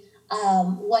specifically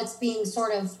what's being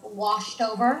sort of washed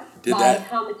over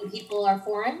how many people are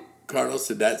foreign. Carlos,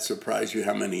 did that surprise you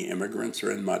how many immigrants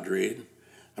are in Madrid?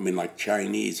 I mean, like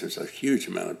Chinese, there's a huge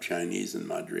amount of Chinese in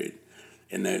Madrid,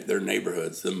 in their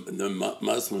neighborhoods. The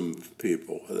Muslim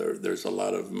people, there's a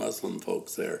lot of Muslim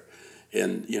folks there.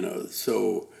 And,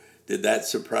 so did that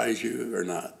surprise you or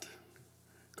not,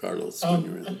 Carlos, when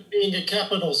you were in? Being a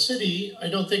capital city, I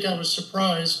don't think I was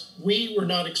surprised. We were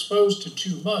not exposed to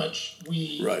too much.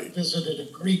 We visited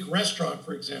a Greek restaurant,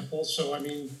 for example. So, I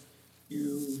mean,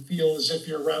 you feel as if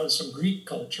you're around some Greek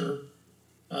culture.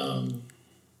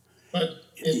 But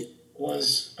it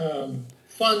was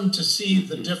fun to see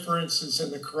the differences in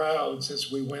the crowds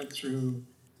as we went through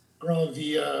Gran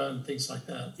Via and things like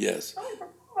that. Yes. Oh, I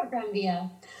forgot about Gran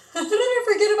Via. How did I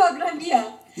forget about Gran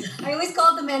Via? I always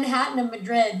call it the Manhattan of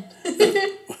Madrid.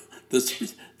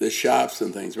 the shops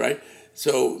and things, right?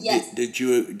 So yes. did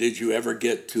you ever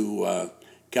get to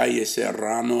Calle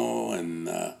Serrano and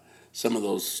some of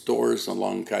those stores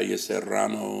along Calle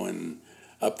Serrano and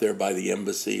up there by the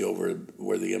embassy, over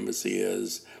where the embassy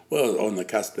is? Well, on the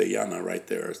Castellana right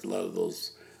there. There's a lot of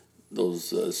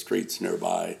those streets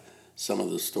nearby. Some of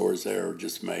the stores there are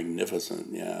just magnificent.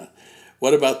 Yeah.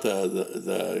 What about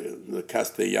the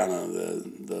Castellana,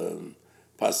 the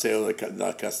Paseo de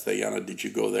la Castellana? Did you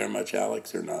go there much,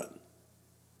 Alex, or not?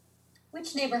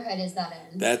 Which neighborhood is that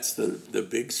in? That's the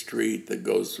big street that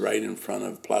goes right in front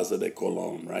of Plaza de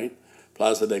Colón, right?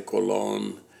 Plaza de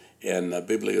Colón and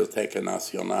Biblioteca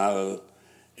Nacional.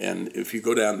 And if you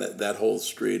go down that whole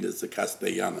street, it's the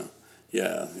Castellana.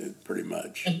 Yeah, pretty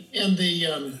much. And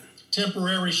the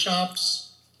temporary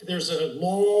shops, there's a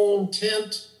long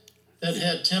tent that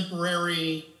had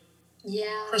temporary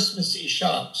Christmassy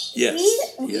shops. Yes.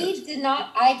 We did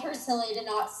not, I personally did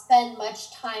not spend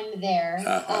much time there.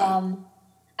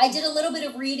 I did a little bit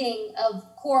of reading, of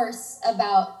course,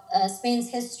 about Spain's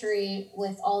history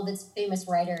with all of its famous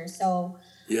writers. So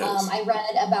I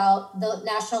read about the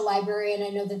National Library, and I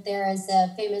know that there is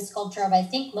a famous sculpture of, I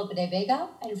think, Lope de Vega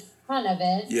in front of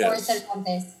it. Or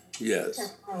Cervantes.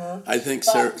 Yes. I think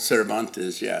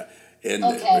Cervantes, yeah.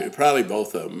 And probably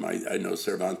both of them. I know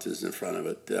Cervantes in front of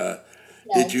it.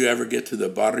 Did you ever get to the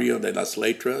Barrio de las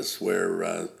Letras,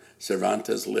 where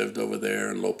Cervantes lived over there,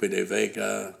 and Lope de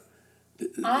Vega?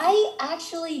 I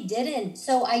actually didn't.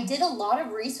 So I did a lot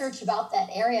of research about that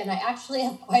area, and I actually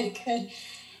have quite a good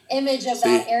image of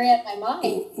that area in my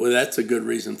mind. Well, that's a good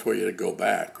reason for you to go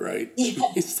back, right?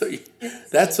 Yes. So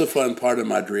that's the fun part of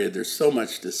Madrid. There's so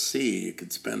much to see. You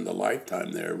could spend a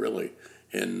lifetime there, really,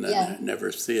 and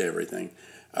never see everything.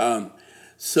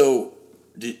 So,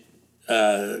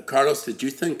 Carlos, did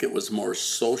you think it was more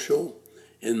social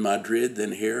in Madrid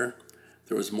than here?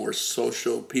 There was more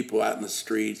social, people out in the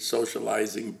street,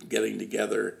 socializing, getting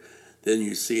together than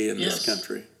you see in this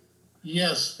country?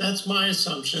 Yes, that's my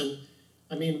assumption.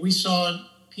 I mean, we saw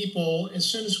people, as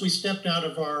soon as we stepped out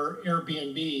of our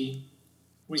Airbnb,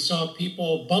 we saw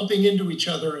people bumping into each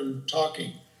other and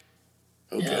talking.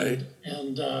 Okay.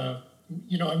 And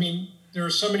I mean, there are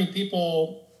so many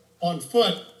people on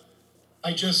foot.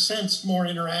 I just sensed more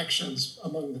interactions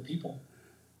among the people.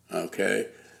 Okay.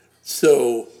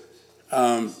 So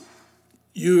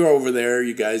you're over there,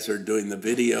 you guys are doing the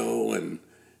video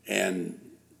and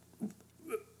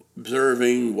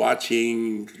observing,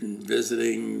 watching,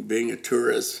 visiting, being a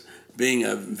tourist, being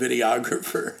a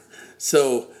videographer.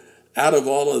 So out of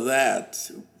all of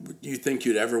that, do you think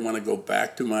you'd ever want to go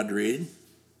back to Madrid?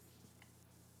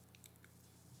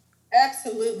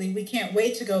 Absolutely. We can't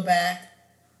wait to go back.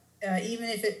 Even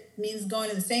if it means going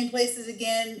to the same places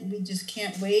again, we just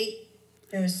can't wait.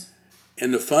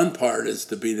 And the fun part is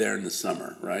to be there in the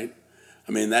summer, right?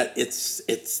 I mean, that it's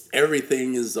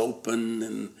everything is open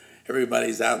and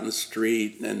everybody's out in the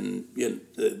street, and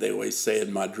they always say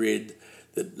in Madrid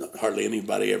that hardly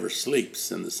anybody ever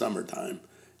sleeps in the summertime,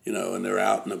 and they're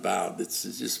out and about. It's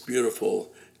just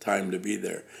beautiful time to be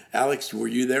there. Alex, were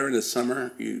you there in the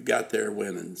summer? You got there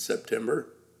when, in September?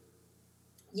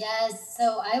 Yes,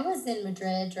 so I was in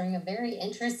Madrid during a very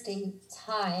interesting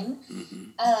time.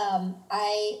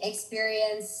 I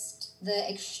experienced the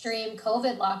extreme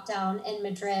COVID lockdown in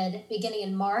Madrid beginning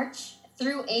in March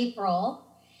through April.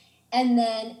 And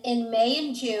then in May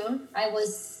and June, I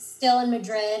was still in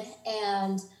Madrid,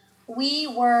 and we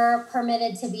were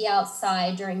permitted to be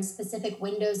outside during specific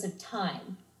windows of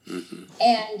time.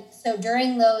 And so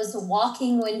during those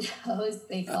walking windows,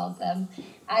 they called them,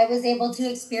 I was able to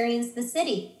experience the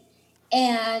city.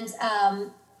 And,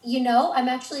 I'm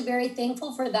actually very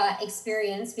thankful for that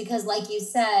experience because, like you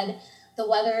said, the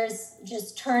weather's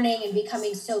just turning and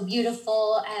becoming so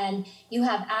beautiful, and you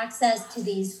have access to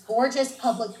these gorgeous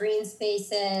public green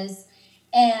spaces.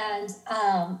 And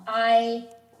I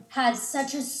had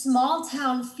such a small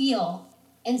town feel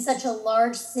in such a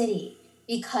large city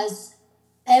because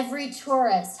every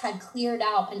tourist had cleared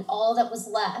out, and all that was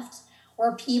left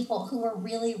were people who were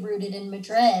really rooted in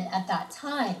Madrid at that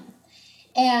time.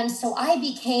 And so I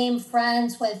became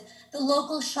friends with the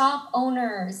local shop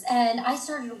owners, and I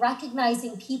started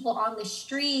recognizing people on the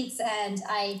streets, and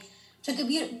I took a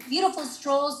beautiful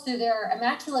strolls through their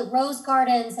immaculate rose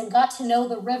gardens and got to know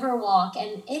the Riverwalk.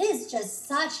 And it is just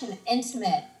such an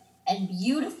intimate and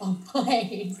beautiful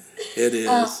place. It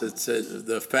Um, is. It's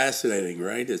the fascinating,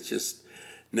 right? It just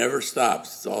never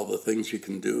stops. It's all the things you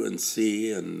can do and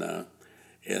see, and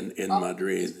in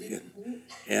Madrid,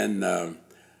 and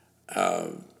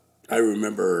I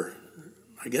remember,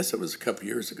 I guess it was a couple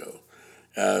years ago.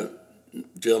 Uh,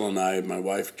 Jill and I, my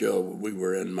wife Jill, we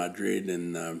were in Madrid,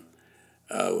 and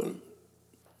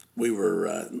we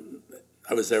were.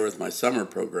 I was there with my summer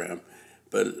program,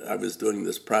 but I was doing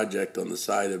this project on the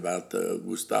side about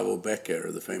Gustavo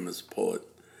Becker, the famous poet,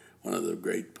 one of the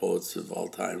great poets of all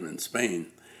time in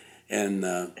Spain. And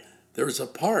there was a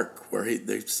park where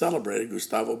they celebrated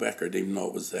Gustavo Becker. I didn't even know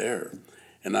it was there.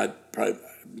 And I'd probably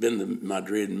been to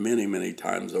Madrid many, many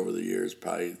times over the years,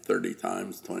 probably 30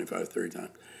 times, 25, 30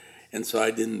 times. And so I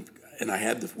didn't, and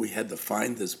we had to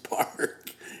find this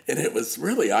park, and it was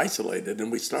really isolated.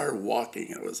 And we started walking.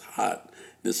 It was hot.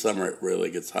 This summer it really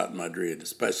gets hot in Madrid,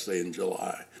 especially in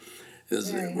July.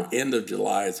 It's the end of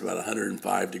July. It's about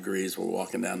 105 degrees. We're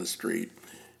walking down the street,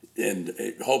 and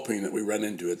hoping that we run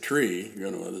into a tree,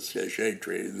 the shade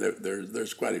tree.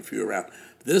 There's quite a few around.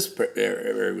 This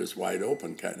area was wide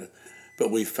open, kind of. But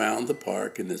we found the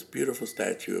park and this beautiful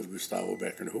statue of Gustavo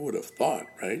Becker. Who would have thought,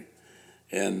 right?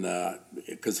 And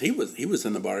because he was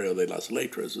in the Barrio de las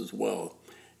Letras as well,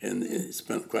 and he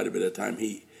spent quite a bit of time.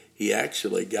 He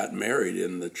actually got married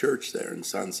in the church there in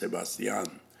San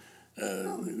Sebastián.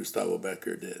 Gustavo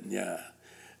Becker did, yeah,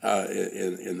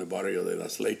 in the Barrio de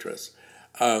las Letras.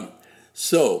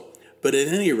 But at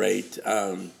any rate,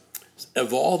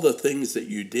 of all the things that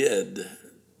you did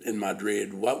in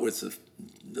Madrid, what was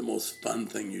the most fun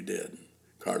thing you did,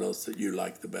 Carlos, that you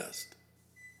liked the best?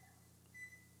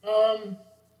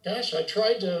 Gosh, I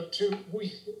tried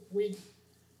we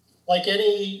like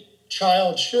any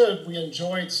child should, we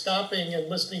enjoyed stopping and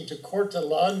listening to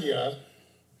Cortalandia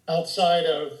outside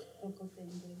of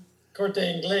Corte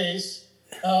Inglés.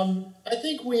 I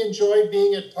think we enjoyed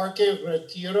being at Parque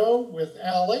Retiro with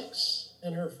Alex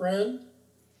and her friend.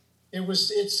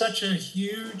 It's such a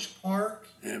huge park.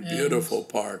 Yeah, beautiful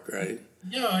park, right?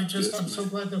 Yeah, I'm so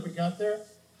glad that we got there.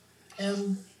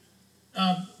 And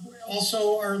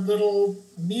also our little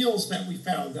meals that we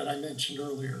found that I mentioned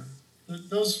earlier.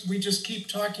 Those, we just keep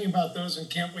talking about those and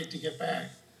can't wait to get back.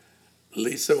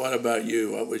 Lisa, what about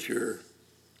you? What was your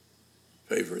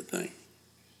favorite thing?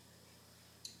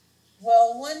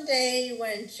 Well, one day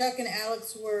when Chuck and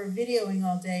Alex were videoing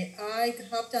all day, I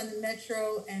hopped on the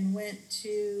metro and went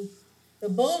to the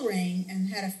Bull Ring and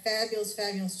had a fabulous,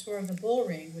 fabulous tour of the Bull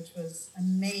Ring, which was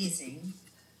amazing.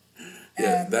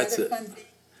 Yeah, that's another it. fun thing.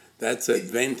 That's at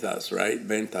Ventas, right?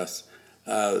 Ventas,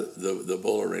 the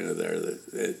Bull Arena there.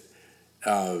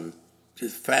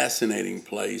 Just fascinating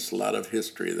place. A lot of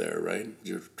history there, right?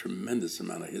 Just tremendous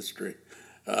amount of history.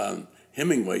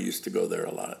 Hemingway used to go there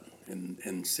a lot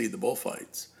and see the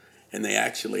bullfights, and they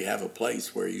actually have a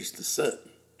place where he used to sit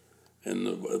in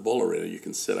the Bull Arena. You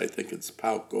can sit. I think it's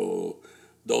Palco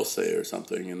 12 or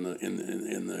something in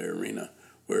the arena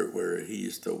where he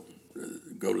used to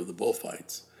go to the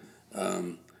bullfights.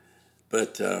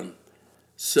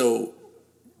 So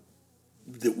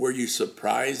were you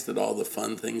surprised at all the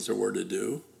fun things there were to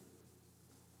do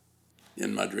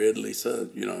in Madrid, Lisa?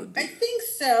 I think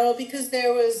so, because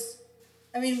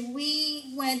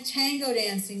we went tango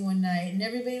dancing one night and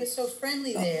everybody was so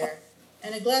friendly there.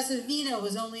 And a glass of vino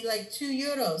was only like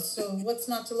 €2, so what's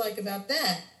not to like about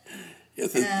that? Yeah,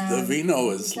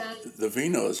 the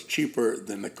vino is cheaper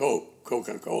than the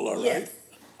Coca-Cola, right? Yes,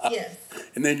 yes.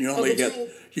 And then you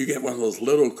get one of those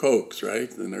little Cokes,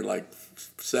 right? And they're like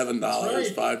 $7,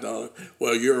 right. $5.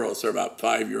 Well, euros are about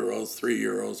 €5,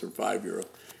 €3 or €5.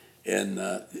 And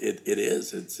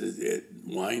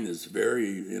wine is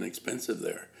very inexpensive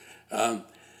there.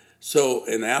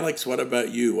 And Alex, what about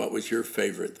you? What was your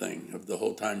favorite thing of the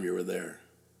whole time you were there?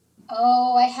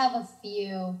 Oh, I have a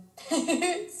few.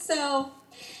 So,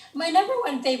 my number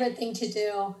one favorite thing to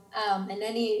do in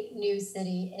any new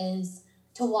city is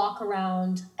to walk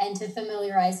around and to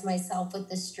familiarize myself with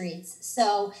the streets.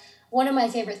 So, one of my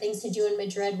favorite things to do in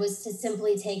Madrid was to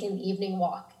simply take an evening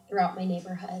walk throughout my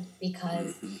neighborhood,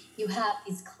 because you have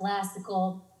these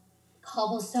classical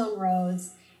cobblestone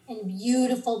roads and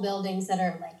beautiful buildings that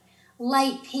are like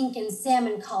light pink and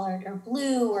salmon colored or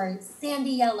blue or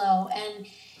sandy yellow, and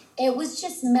it was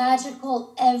just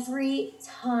magical every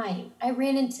time. I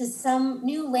ran into some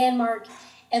new landmark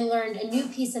and learned a new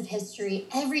piece of history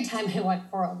every time I went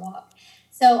for a walk.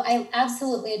 So I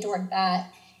absolutely adored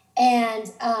that.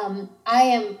 And I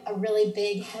am a really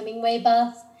big Hemingway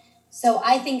buff. So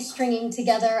I think stringing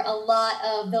together a lot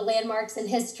of the landmarks in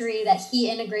history that he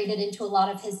integrated into a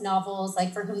lot of his novels,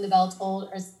 like For Whom the Bell Tolled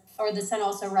or The Sun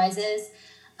Also Rises,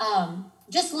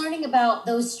 just learning about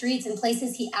those streets and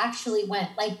places he actually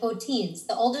went, like Bottines,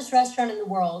 the oldest restaurant in the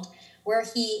world, where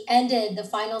he ended the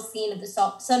final scene of The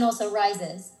Sun Also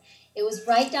Rises. It was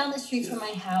right down the street from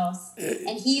my house,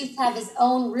 and he used to have his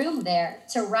own room there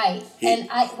to write. And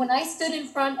when I stood in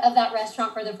front of that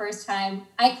restaurant for the first time,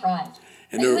 I cried.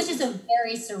 And it was just a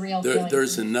very surreal feeling.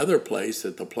 There's another place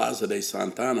at the Plaza de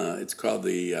Santana. It's called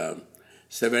the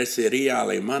Cerveceria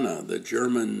Alemana, the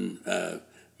German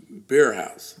beer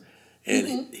house.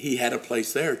 And he had a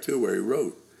place there, too, where he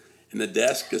wrote. And the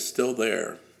desk is still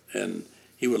there. And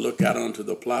he would look out onto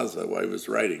the plaza while he was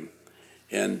writing.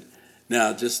 And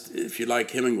now, just if you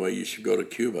like Hemingway, you should go to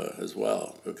Cuba as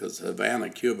well, because Havana,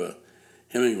 Cuba,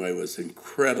 Hemingway was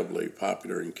incredibly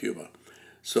popular in Cuba.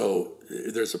 So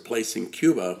there's a place in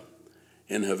Cuba,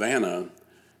 in Havana,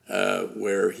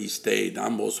 where he stayed,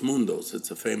 Ambos Mundos.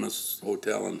 It's a famous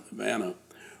hotel in Havana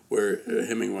where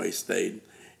Hemingway stayed.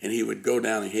 And he would go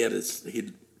down, and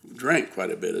he drank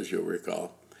quite a bit, as you'll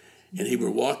recall. And he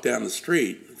would walk down the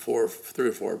street, 3 or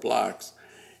 4 blocks,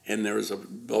 and there was a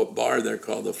bar there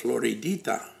called the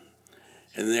Floridita.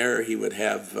 And there he would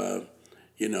have,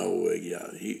 he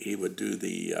would do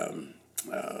the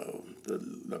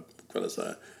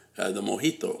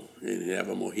mojito. He'd have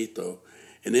a mojito.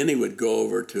 And then he would go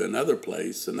over to another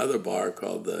place, another bar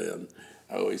called I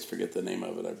always forget the name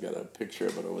of it. I've got a picture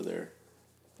of it over there.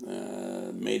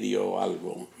 Medio,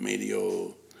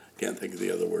 can't think of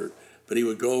the other word. But he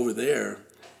would go over there,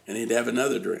 and he'd have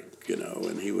another drink,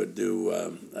 and he would do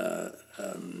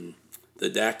the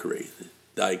daiquiri,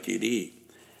 daiquiri.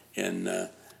 And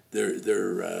there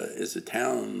is a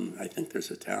town, I think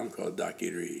there's a town called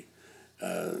Daiquiri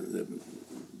that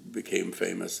became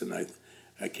famous, and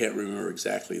I can't remember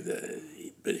exactly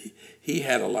but he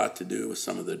had a lot to do with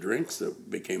some of the drinks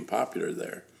that became popular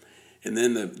there. And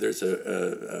then there's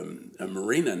a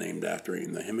marina named after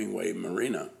him, the Hemingway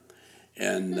Marina.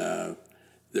 And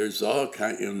there's all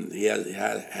kind. He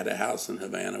had a house in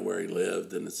Havana where he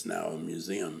lived, and it's now a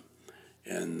museum.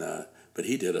 And but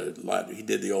he did a lot. He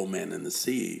did The Old Man and the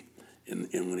Sea, in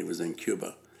when he was in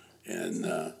Cuba, and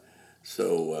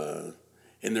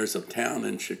and there's a town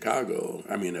in Chicago.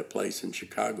 I mean, a place in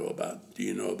Chicago. Do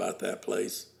you know about that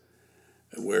place?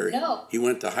 Where he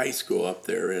went to high school up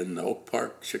there in Oak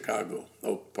Park, Chicago.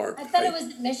 Oak Park. I thought it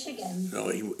was in Michigan. No,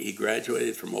 he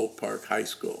graduated from Oak Park High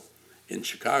School in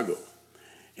Chicago.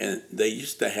 And they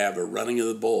used to have a running of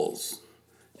the bulls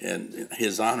in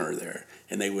his honor there.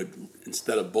 And they would,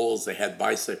 instead of bulls, they had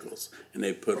bicycles. And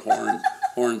they put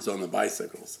horns on the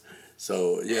bicycles.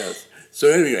 So, yes. So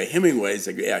anyway, Hemingway's,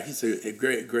 he's a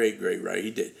great writer.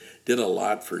 He did a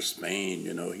lot for Spain.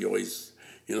 He always...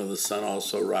 The Sun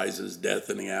Also Rises, Death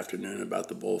in the Afternoon, about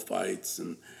the bullfights,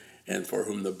 and For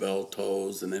Whom the Bell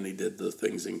Tolls, and then he did the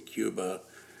things in Cuba.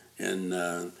 And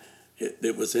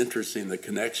it was interesting, the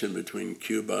connection between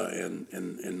Cuba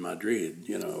and Madrid,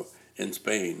 in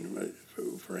Spain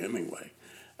for Hemingway.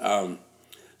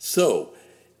 So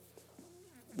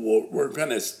we're going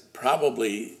to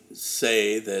probably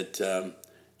say that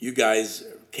you guys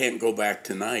can't go back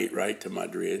tonight, right, to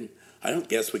Madrid. I don't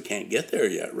guess we can't get there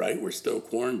yet, right? We're still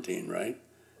quarantined, right?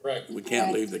 Right. We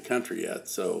can't leave the country yet.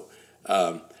 So,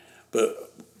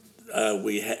 but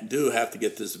we do have to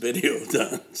get this video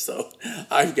done. So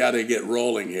I've got to get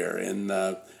rolling here.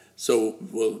 And so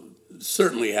we'll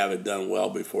certainly have it done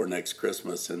well before next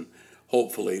Christmas. And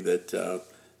hopefully that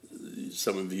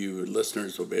some of you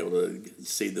listeners will be able to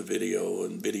see the video.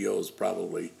 And videos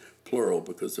probably plural,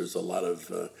 because there's a lot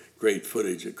of great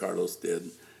footage that Carlos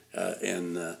did.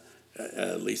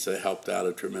 Lisa helped out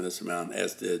a tremendous amount,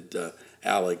 as did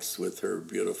Alex with her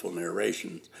beautiful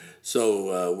narrations.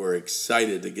 So we're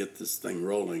excited to get this thing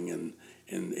rolling and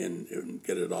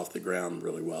get it off the ground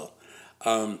really well.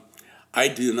 I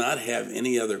do not have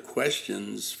any other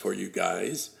questions for you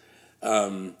guys.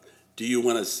 Do you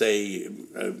want to say,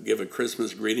 give a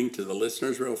Christmas greeting to the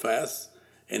listeners real fast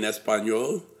in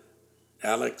Espanol,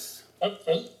 Alex?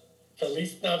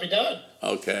 Feliz Navidad.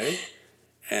 Okay.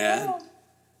 And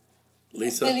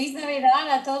Lisa. Feliz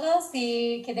Navidad a todos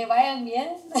y que te vayan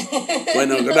bien.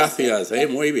 Bueno, gracias.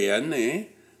 Muy bien.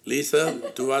 Lisa,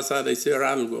 ¿tú vas a decir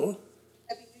algo?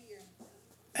 Happy New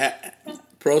Year.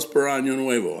 Próspero Año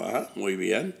Nuevo. Muy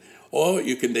bien. O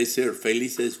you can decir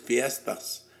felices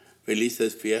fiestas.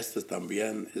 Felices fiestas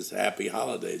también is happy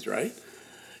holidays, right?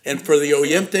 And for the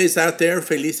oyentes out there,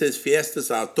 felices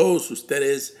fiestas a todos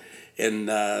ustedes. and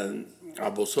a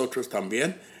vosotros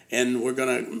también. And we're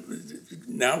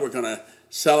gonna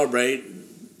celebrate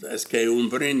es que un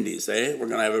brindis, eh? We're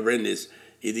gonna have a brindis.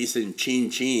 Y dicen chin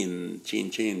chin,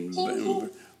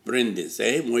 brindis,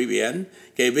 eh? Muy bien.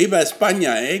 Que viva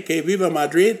España, eh? Que viva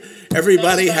Madrid.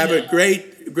 Everybody have a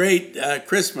great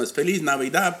Christmas. Feliz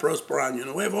Navidad, Prospero Año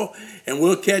Nuevo. And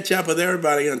we'll catch up with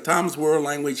everybody on Tom's World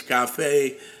Language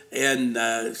Cafe. And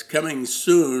coming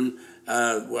soon,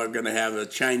 we're going to have a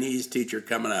Chinese teacher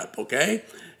coming up, okay?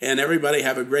 And everybody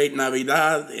have a great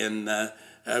Navidad, and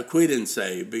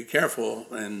cuídense, be careful,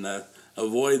 and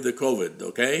avoid the COVID,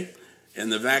 okay?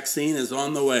 And the vaccine is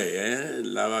on the way, eh?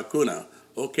 La vacuna.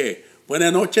 Okay.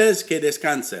 Buenas noches, que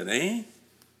descansen, eh?